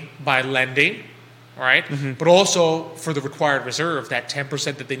money by lending, right? But also for the required reserve, that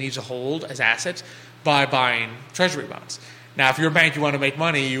 10% that they need to hold as assets, by buying treasury bonds. Now, if you're a bank, you want to make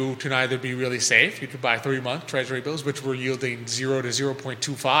money, you can either be really safe. You could buy 3-month treasury bills, which were yielding 0 to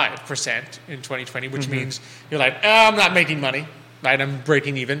 0.25% in 2020, which means you're like, I'm not making money, right? I'm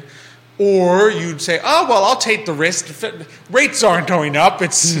breaking even. Or you'd say, I'll take the risk. Rates aren't going up.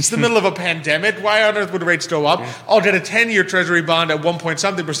 It's the middle of a pandemic. Why on earth would rates go up? I'll get a 10-year treasury bond at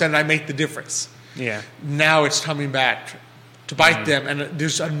 1-point-something%, and I make the difference. Yeah. Now it's coming back to bite them, and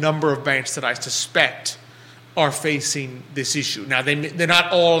there's a number of banks that I suspect are facing this issue. Now, they're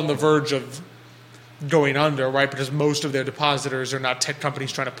not all on the verge of going under, right, because most of their depositors are not tech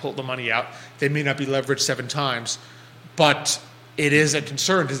companies trying to pull the money out. They may not be leveraged 7 times, but it is a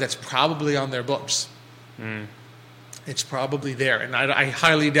concern because that's probably on their books. It's probably there. And I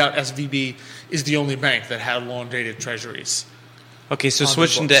highly doubt SVB is the only bank that had long-dated treasuries. Okay, so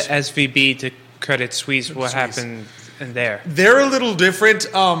switching to SVB to Credit Suisse, what happened in there? They're a little different.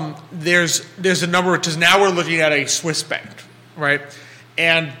 There's a number, because now we're looking at a Swiss bank, right?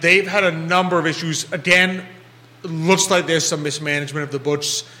 And they've had a number of issues. Again, looks like there's some mismanagement of the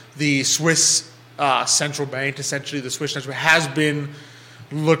books. The Swiss central bank, essentially the Swiss National Bank, has been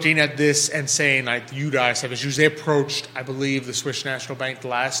looking at this and saying, like, you guys have issues. They approached, I believe, the Swiss National Bank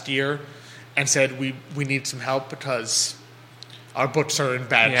last year and said, we need some help because our books are in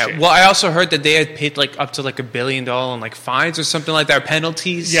bad shape. Well, I also heard that they had paid up to $1 billion in fines or something like that, or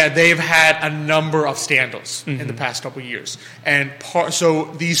penalties. Yeah, they've had a number of scandals in the past couple of years. And so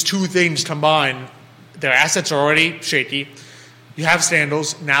these two things combined, their assets are already shaky. You have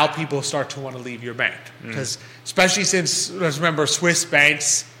scandals. Now people start to want to leave your bank. Because especially since, let's remember, Swiss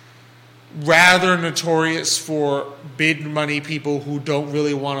banks, rather notorious for big money people who don't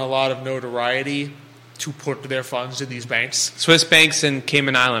really want a lot of notoriety to put their funds in these banks. Swiss banks and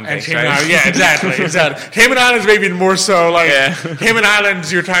Cayman Island banks, right? Yeah, exactly. Cayman Islands maybe more so. Cayman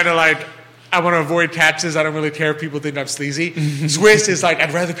Islands, you're kind of I want to avoid taxes. I don't really care if people think I'm sleazy. Swiss is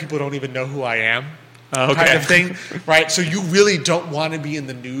I'd rather people don't even know who I am. Kind of thing, right? So you really don't want to be in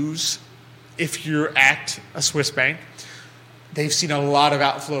the news if you're at a Swiss bank. They've seen a lot of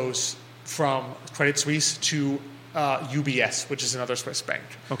outflows from Credit Suisse to UBS, which is another Swiss bank.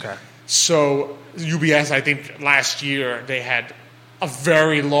 Okay. So UBS, I think last year they had a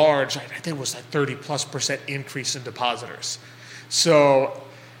very large, I think it was 30+% increase in depositors. So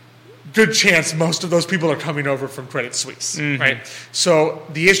good chance most of those people are coming over from Credit Suisse, right? So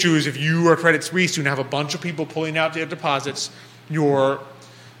the issue is if you are Credit Suisse, you have a bunch of people pulling out their deposits, your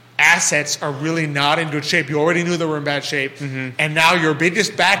assets are really not in good shape. You already knew they were in bad shape. And now your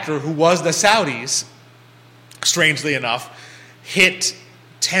biggest backer, who was the Saudis, strangely enough, hit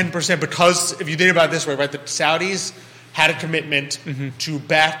 10%, because if you think about it this way, right, the Saudis had a commitment to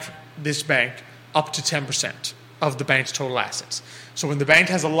back this bank up to 10% of the bank's total assets. So when the bank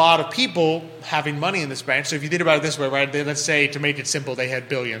has a lot of people having money in this bank, so if you think about it this way, right, let's say, to make it simple, they had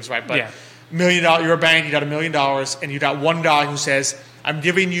billions, right? But $1 million, you're a bank, you got $1 million, and you got one guy who says, I'm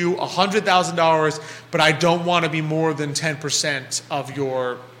giving you $100,000, but I don't want to be more than 10% of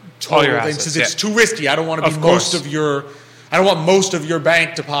your total thing, because it's too risky. I don't want to be I don't want most of your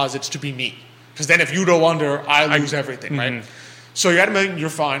bank deposits to be me, because then if you go under, I lose everything, right? So you got $1 million, you're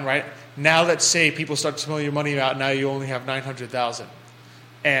fine, right? Now let's say people start to smell your money out. Now you only have 900,000,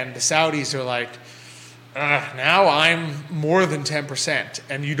 and the Saudis are like, now I'm more than 10%.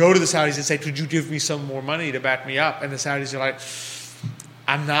 And you go to the Saudis and say, could you give me some more money to back me up? And the Saudis are like,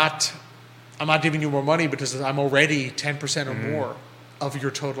 I'm not giving you more money because I'm already 10% or more of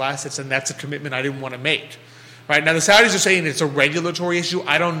your total assets, and that's a commitment I didn't want to make. Right? Now the Saudis are saying it's a regulatory issue.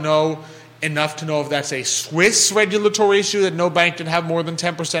 I don't know enough to know if that's a Swiss regulatory issue that no bank can have more than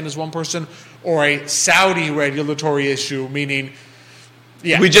 10% as one person, or a Saudi regulatory issue, meaning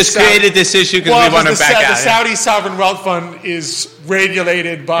we just created this issue because we want to back out. The Saudi sovereign wealth fund is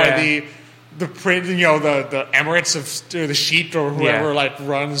regulated by the Emirates of the Sheikh or whoever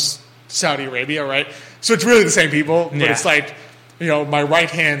runs Saudi Arabia, right? So it's really the same people, but it's my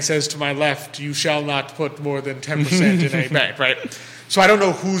right hand says to my left, you shall not put more than 10% in a bank, right? So I don't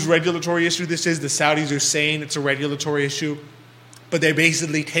know whose regulatory issue this is. The Saudis are saying it's a regulatory issue, but they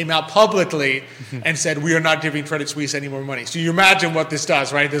basically came out publicly and said, we are not giving Credit Suisse any more money. So you imagine what this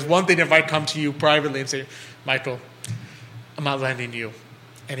does, right? There's one thing if I come to you privately and say, Michael, I'm not lending you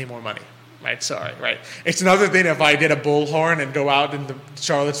any more money, right? Sorry, right? It's another thing if I did a bullhorn and go out in the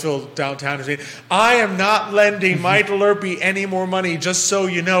Charlottesville downtown and say, I am not lending Michael Urpí any more money, just so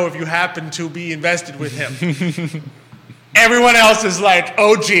you know if you happen to be invested with him. Everyone else is like,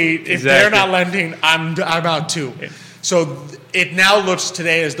 oh, gee, if they're not lending, I'm out too. Yeah. So it now looks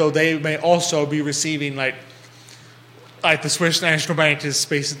today as though they may also be receiving, like the Swiss National Bank is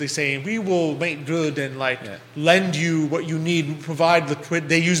basically saying, we will make good and lend you what you need, provide liquidity.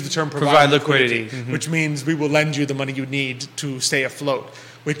 They use the term provide liquidity. Which means we will lend you the money you need to stay afloat,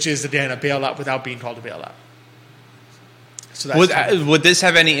 which is, again, a bailout without being called a bailout. So would this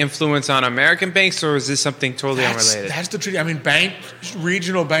have any influence on American banks, or is this something totally unrelated? That's the truth. I mean,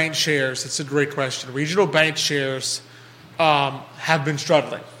 regional bank shares, it's a great question. Regional bank shares have been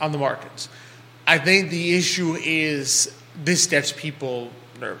struggling on the markets. I think the issue is this gets people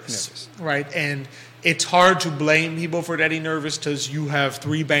nervous, right? And it's hard to blame people for getting nervous because you have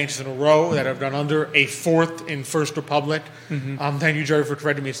 3 banks in a row that have gone under, a 4th in First Republic. Thank you, Jerry, for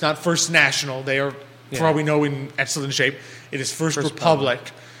correcting me. It's not First National. They are, for all we know, in excellent shape. It is First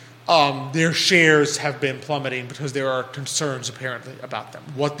Republic. their shares have been plummeting because there are concerns apparently about them.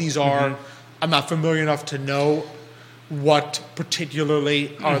 What these are, I'm not familiar enough to know what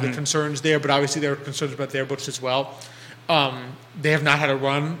particularly are the concerns there, but obviously there are concerns about their books as well. They have not had a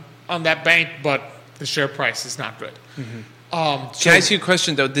run on that bank, but the share price is not good. Can I ask you a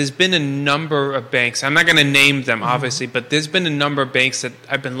question, though? There's been a number of banks. I'm not going to name them, obviously, but there's been a number of banks that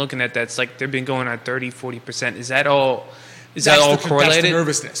I've been looking at that's like they've been going at 30, 40%. Is that all correlated? That's the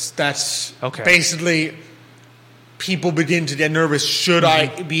nervousness. That's basically people begin to get nervous. Should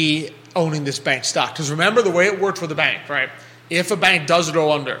I be owning this bank stock? Because remember the way it works with a bank, right? If a bank does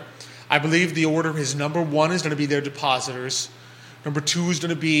go under, I believe the order is number one is going to be their depositors. Number two is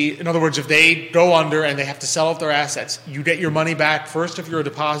going to be, in other words, if they go under and they have to sell off their assets, you get your money back first if you're a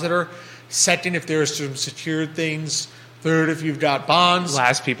depositor. Second, if there's some secured things. Third, if you've got bonds.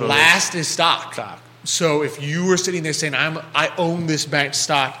 Last is stock. So if you were sitting there saying, I own this bank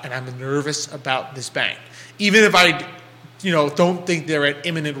stock and I'm nervous about this bank, even if I don't think they're at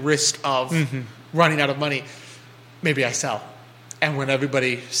imminent risk of running out of money, maybe I sell. And when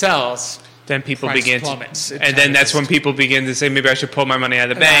everybody sells, then people price begin plummets. And then that's when people begin to say, maybe I should pull my money out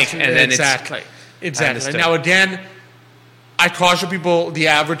of the bank. And then exactly. Now, again, I caution people, the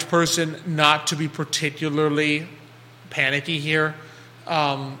average person, not to be particularly panicky here.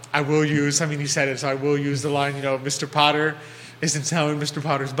 I will use, you said it, so I will use the line, Mr. Potter isn't telling Mr.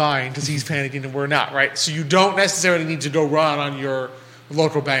 Potter's buying because he's panicking and we're not, right? So you don't necessarily need to go run on your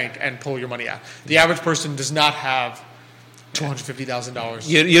local bank and pull your money out. The average person does not have $250,000.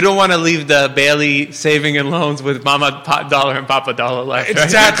 You don't want to leave the Bailey saving and loans with Mama Dollar and Papa Dollar left. Right?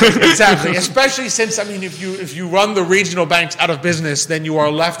 Exactly. Especially since, if you run the regional banks out of business, then you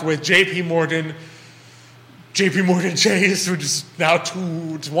are left with JP Morgan Chase, which is now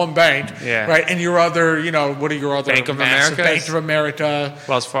it's one bank, right? And your other, what are your other Bank of America,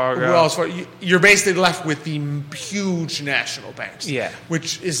 Wells Fargo. You're basically left with the huge national banks,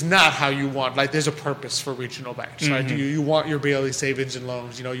 which is not how you want. Like, there's a purpose for regional banks, right? You want your Bailey Savings and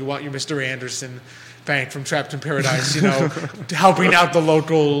Loans, you want your Mr. Anderson Bank from Trapped in Paradise, helping out the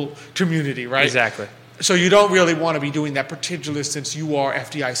local community, right? Exactly. So you don't really want to be doing that, particularly since you are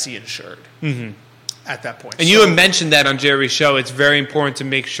FDIC insured. At that point. And you had mentioned that on Jerry's show. It's very important to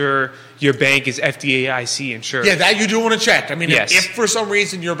make sure your bank is FDIC insured. Yeah, that you do want to check. If for some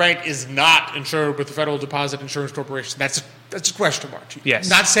reason your bank is not insured with the Federal Deposit Insurance Corporation, that's a question mark.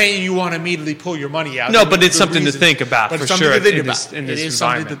 Yes. Not saying you want to immediately pull your money out. No, but it's something to think about, for sure. It is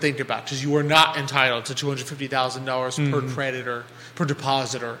something to think about because you are not entitled to $250,000 per creditor, per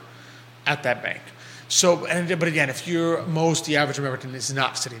depositor at that bank. So, but again, the average American is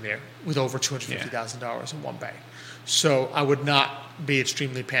not sitting there with over $250,000 in one bank. So I would not be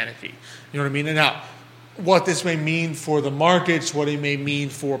extremely panicky. You know what I mean? And now, what this may mean for the markets, what it may mean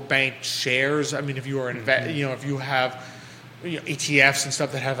for bank shares. If you are if you have ETFs and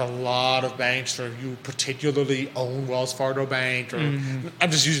stuff that have a lot of banks, or if you particularly own Wells Fargo Bank, or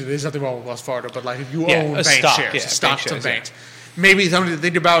I'm just using, there's nothing wrong with Wells Fargo, but like if you own bank shares, stocks of banks, maybe something to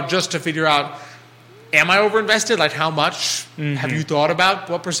think about just to figure out. Am I overinvested? Like, how much? Have you thought about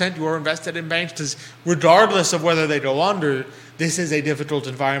what percent you are invested in banks? Because regardless of whether they go under, this is a difficult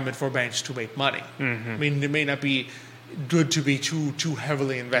environment for banks to make money. It may not be good to be too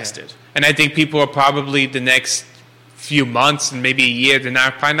heavily invested. And I think people are probably the next few months and maybe a year,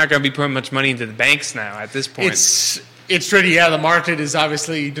 probably not going to be putting much money into the banks now at this point. It's tricky. The market is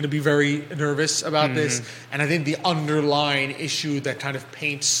obviously going to be very nervous about this. And I think the underlying issue that kind of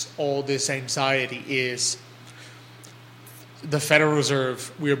paints all this anxiety is the Federal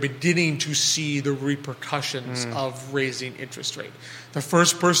Reserve. We are beginning to see the repercussions of raising interest rate. The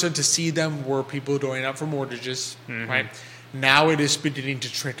first person to see them were people going out for mortgages, right? Now it is beginning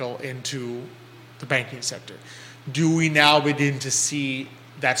to trickle into the banking sector. Do we now begin to see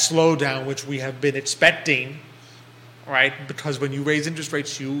that slowdown, which we have been expecting, right? Because when you raise interest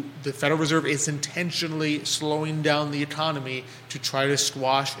rates, the Federal Reserve is intentionally slowing down the economy to try to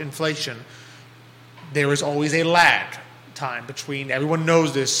squash inflation. There is always a lag time between, everyone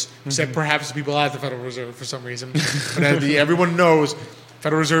knows this, except perhaps the people at the Federal Reserve for some reason, but everyone knows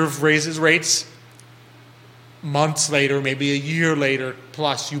Federal Reserve raises rates, months later, maybe a year later,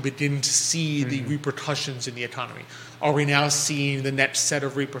 plus you begin to see the repercussions in the economy. Are we now seeing the next set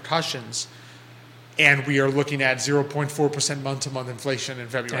of repercussions? And we are looking at 0.4% month-to-month inflation in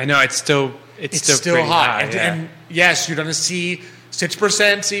February. I know it's still high. And and yes, you're going to see 6%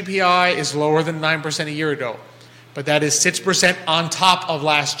 CPI is lower than 9% a year ago, but that is 6% on top of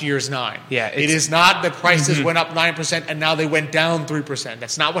last year's 9%. Yeah, it is not that prices went up 9% and now they went down 3%.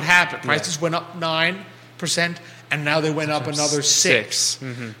 That's not what happened. Prices went up 9%, and now they went up another 6.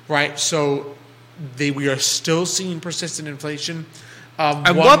 Right? So we are still seeing persistent inflation.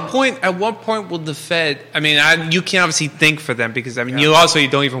 At what point will the Fed? I mean, you can't obviously think for them because you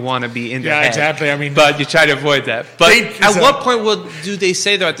don't even want to be in their head. Exactly. I mean, but you try to avoid that. But at what point do they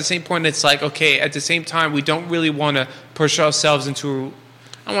say though? At the same point, it's like, okay, at the same time, we don't really want to push ourselves into,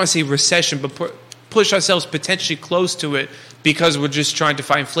 I don't want to say recession, but push ourselves potentially close to it because we're just trying to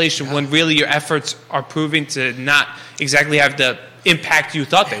fight inflation when really your efforts are proving to not exactly have the impact you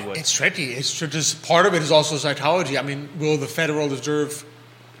thought they would. It's tricky. It's just part of it is also psychology. I mean, will the Federal Reserve,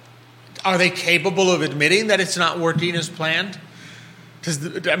 are they capable of admitting that it's not working as planned? Would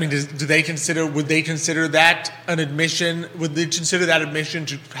they consider that an admission? Would they consider that admission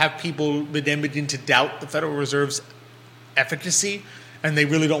to have people begin to doubt the Federal Reserve's efficacy? And they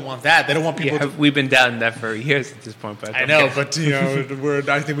really don't want that. They don't want people to... We've been doubting that for years at this point. But I know, but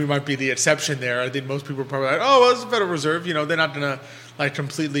I think we might be the exception there. I think most people are probably like, oh, well, it's the Federal Reserve. They're not going to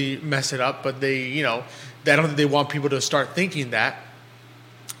completely mess it up. But they don't think they want people to start thinking that.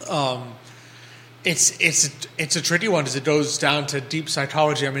 It's a tricky one because it goes down to deep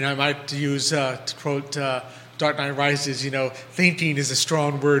psychology. I mean, I might use to quote Dark Knight Rises. Thinking is a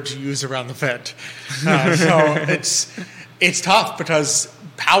strong word to use around the Fed. So it's tough because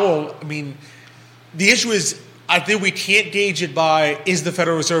Powell, the issue is, I think we can't gauge it by, is the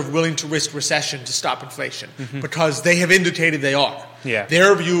Federal Reserve willing to risk recession to stop inflation? Because they have indicated they are. Yeah.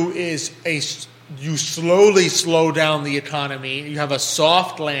 Their view is you slowly slow down the economy. You have a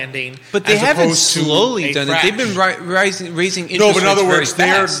soft landing. But they haven't slowly done it. They've been raising interest rates. No, but in other words,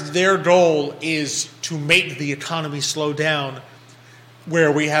 their goal is to make the economy slow down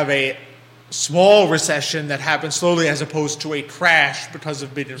where we have a small recession that happens slowly as opposed to a crash because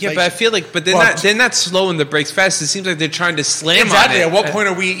of big inflation. Yeah, but I feel like they're not slowing the brakes fast. It seems like they're trying to slam exactly. on it. At what point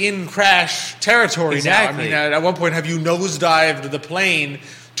are we in crash territory now? At what point have you nosedived the plane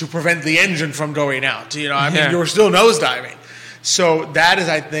to prevent the engine from going out? You're still nosediving. So that is,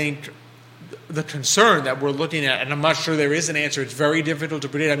 I think, the concern that we're looking at, and I'm not sure there is an answer. It's very difficult to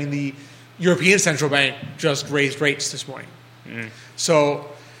predict. The European Central Bank just raised rates this morning. So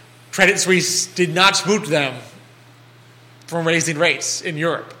Credit Suisse did not spook them from raising rates in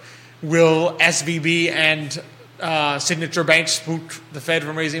Europe. Will SVB and Signature Bank spook the Fed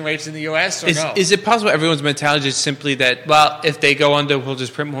from raising rates in the U.S. or no? Is it possible everyone's mentality is simply that, well, if they go under, we'll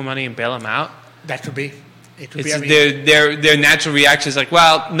just print more money and bail them out? That could be. It could be. Their natural reaction is like,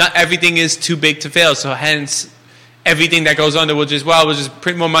 well, not everything is too big to fail, so hence everything that goes under we'll just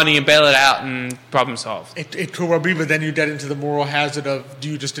print more money and bail it out and problem solved. It could well be, but then you get into the moral hazard of, do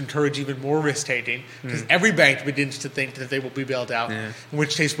you just encourage even more risk taking? Because every bank begins to think that they will be bailed out. In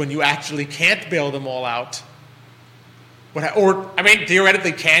which case, when you actually can't bail them all out,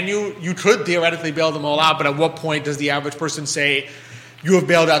 theoretically, can you? You could theoretically bail them all out, but at what point does the average person say, you have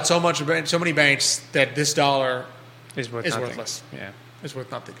bailed out so many banks that this dollar is worthless? Yeah, it's worth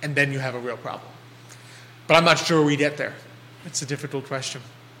nothing, and then you have a real problem. But I'm not sure we get there. It's a difficult question.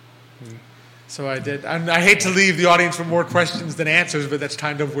 So I hate to leave the audience with more questions than answers, but that's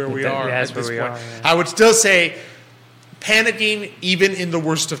kind of where we are at this point. Yeah. I would still say panicking, even in the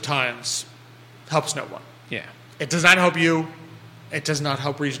worst of times, helps no one. Yeah. It does not help you. It does not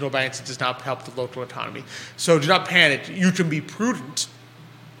help regional banks. It does not help the local economy. So do not panic. You can be prudent,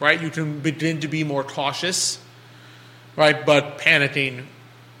 right? You can begin to be more cautious, right? But panicking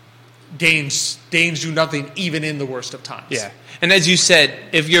gains you nothing, even in the worst of times. Yeah. And as you said,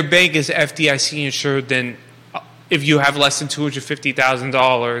 if your bank is FDIC insured, then if you have less than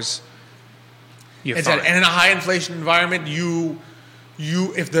 $250,000, you're fine. And in a high inflation environment,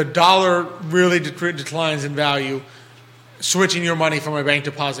 if the dollar really declines in value, switching your money from a bank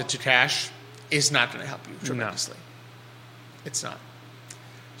deposit to cash is not going to help you tremendously. No. It's not.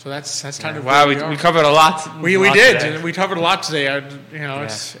 So that's kind of wow. Where we covered a lot. We did. Today. We covered a lot today.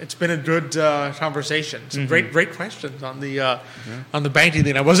 It's been a good conversation. Some great questions on the banking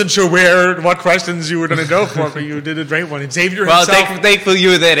thing. I wasn't sure what questions you were going to go for, but you did a great one. And Xavier himself. Thankfully you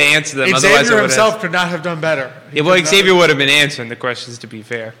were there to answer them. Xavier himself could not have done better. Xavier would have been answering the questions. To be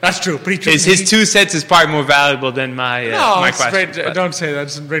fair, that's true. But his 2 cents is probably more valuable than my my questions. Don't say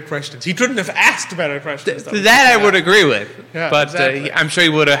that. Some great questions. He couldn't have asked better questions. That I would agree with. Yeah, but exactly. I'm sure he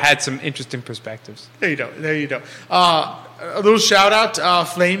would have had some interesting perspectives. There you go. A little shout out,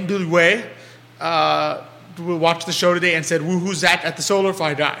 Flame Bilway watched the show today and said, woohoo, Zack at the Solar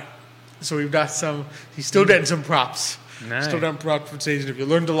Fi guy. So we've got he's still getting some props. Nice. Still getting props for today's interview.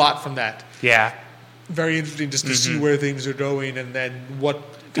 Learned a lot from that. Yeah. Very interesting just to see where things are going and then what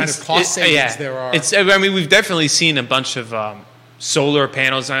kind of cost savings there are. We've definitely seen a bunch of solar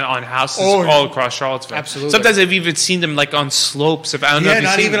panels on houses Oh, all across Charlottesville. absolutely. Sometimes I've even seen them like on slopes. I don't know if you've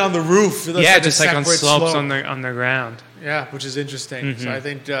not seen even them. on the roof. It looks Yeah, like a just like on separate slopes slope. on the ground. Yeah, which is interesting. So I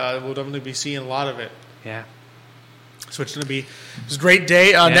think we'll definitely be seeing a lot of it. Yeah. So it's going to be a great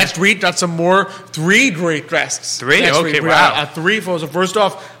day. Next week, got some more 3 great guests. Three? Next Okay, week. We wow. got 3. So first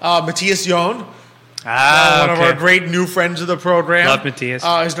off, Matthias Yon, Ah, one of our great new friends of the program. Love Matthias.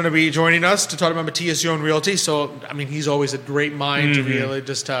 Is going to be joining us to talk about Matthias Yon Realty. So, I mean, he's always a great mind to really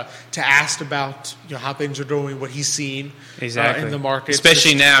just to ask about how things are going, what he's seeing Exactly. in the market.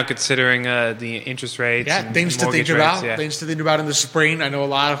 Especially now, considering the interest rates. Yeah, and things to think mortgage rates, about. yeah. Things to think about in the spring. I know a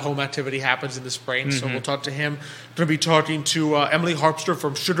lot of home activity happens in the spring, so we'll talk to him. Going to be talking to Emily Harpster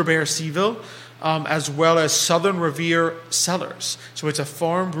from Sugar Bear CVille, as well as Southern Revere Cellars. So it's a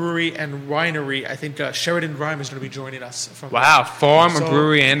farm, brewery, and winery. I think Sheridan Grime is going to be joining us. From Wow, farm, So- a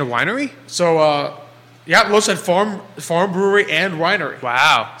brewery, and a winery? So, yeah, Lo said farm, brewery, and winery.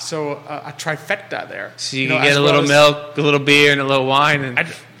 Wow. So a trifecta there. So you know, can get as a well little as- milk, a little beer, and a little wine. And, I Or a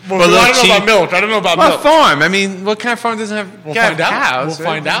don't little know about cheap- milk. I don't know about Well, milk. farm. I mean, what kind of farm doesn't have We'll got find out. cows? We'll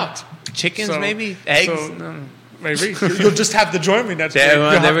find out. Chickens, So- maybe? Eggs? so- No. Maybe. You'll just have to join me next Yeah, week.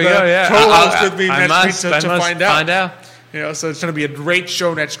 well, You'll there have we to go, yeah. co-host with me I next must week to find out. You know, so it's going to be a great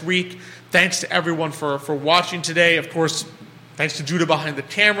show next week. Thanks to everyone for watching today. Of course, thanks to Judah behind the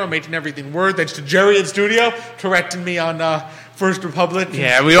camera, making everything work. Thanks to Jerry in studio, correcting me on First Republic.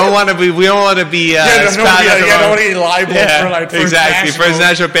 Yeah, we don't want to be. We don't want to be. Don't want to be liable for like First exactly. National. First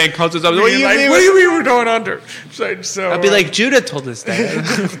National Bank calls us up. What do you mean? What do you mean we're going under? So I'll be like, Judah told us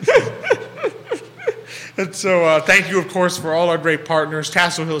that. And so thank you, of course, for all our great partners,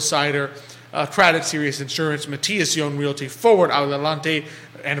 Castle Hill Cider, Craddock Serious Insurance, Matthias Yon Realty, Forward Adelante,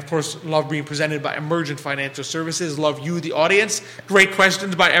 and, of course, love being presented by Emergent Financial Services. Love you, the audience. Great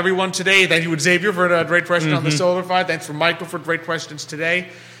questions by everyone today. Thank you, Xavier, for a great question on the solar side. Thanks for Michael for great questions today.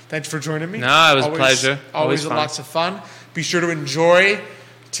 Thanks for joining me. No, it was a pleasure. Always Fun. lots of fun. Be sure to enjoy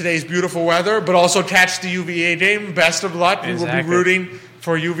today's beautiful weather, but also catch the UVA game. Best of luck. We will be Exactly. rooting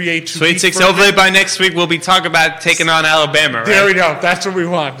for UVA to Sweet beat 6. Furman. Hopefully by next week we'll be talking about taking on Alabama. Right? There we go. That's what we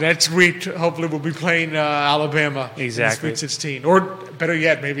want. Next week, hopefully, we'll be playing Alabama. Exactly. In the Sweet 16. Or, better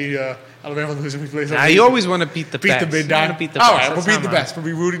yet, maybe Alabama losing. We play Nah, you always want to beat the beat best. the big You guy. wanna beat the All best. right, we'll That's beat not the mine. best. We'll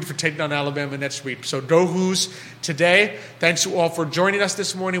be rooting for taking on Alabama next week. So, go Who's today. Thanks to all for joining us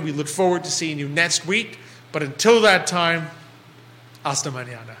this morning. We look forward to seeing you next week. But until that time, hasta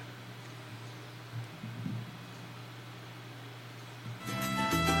mañana.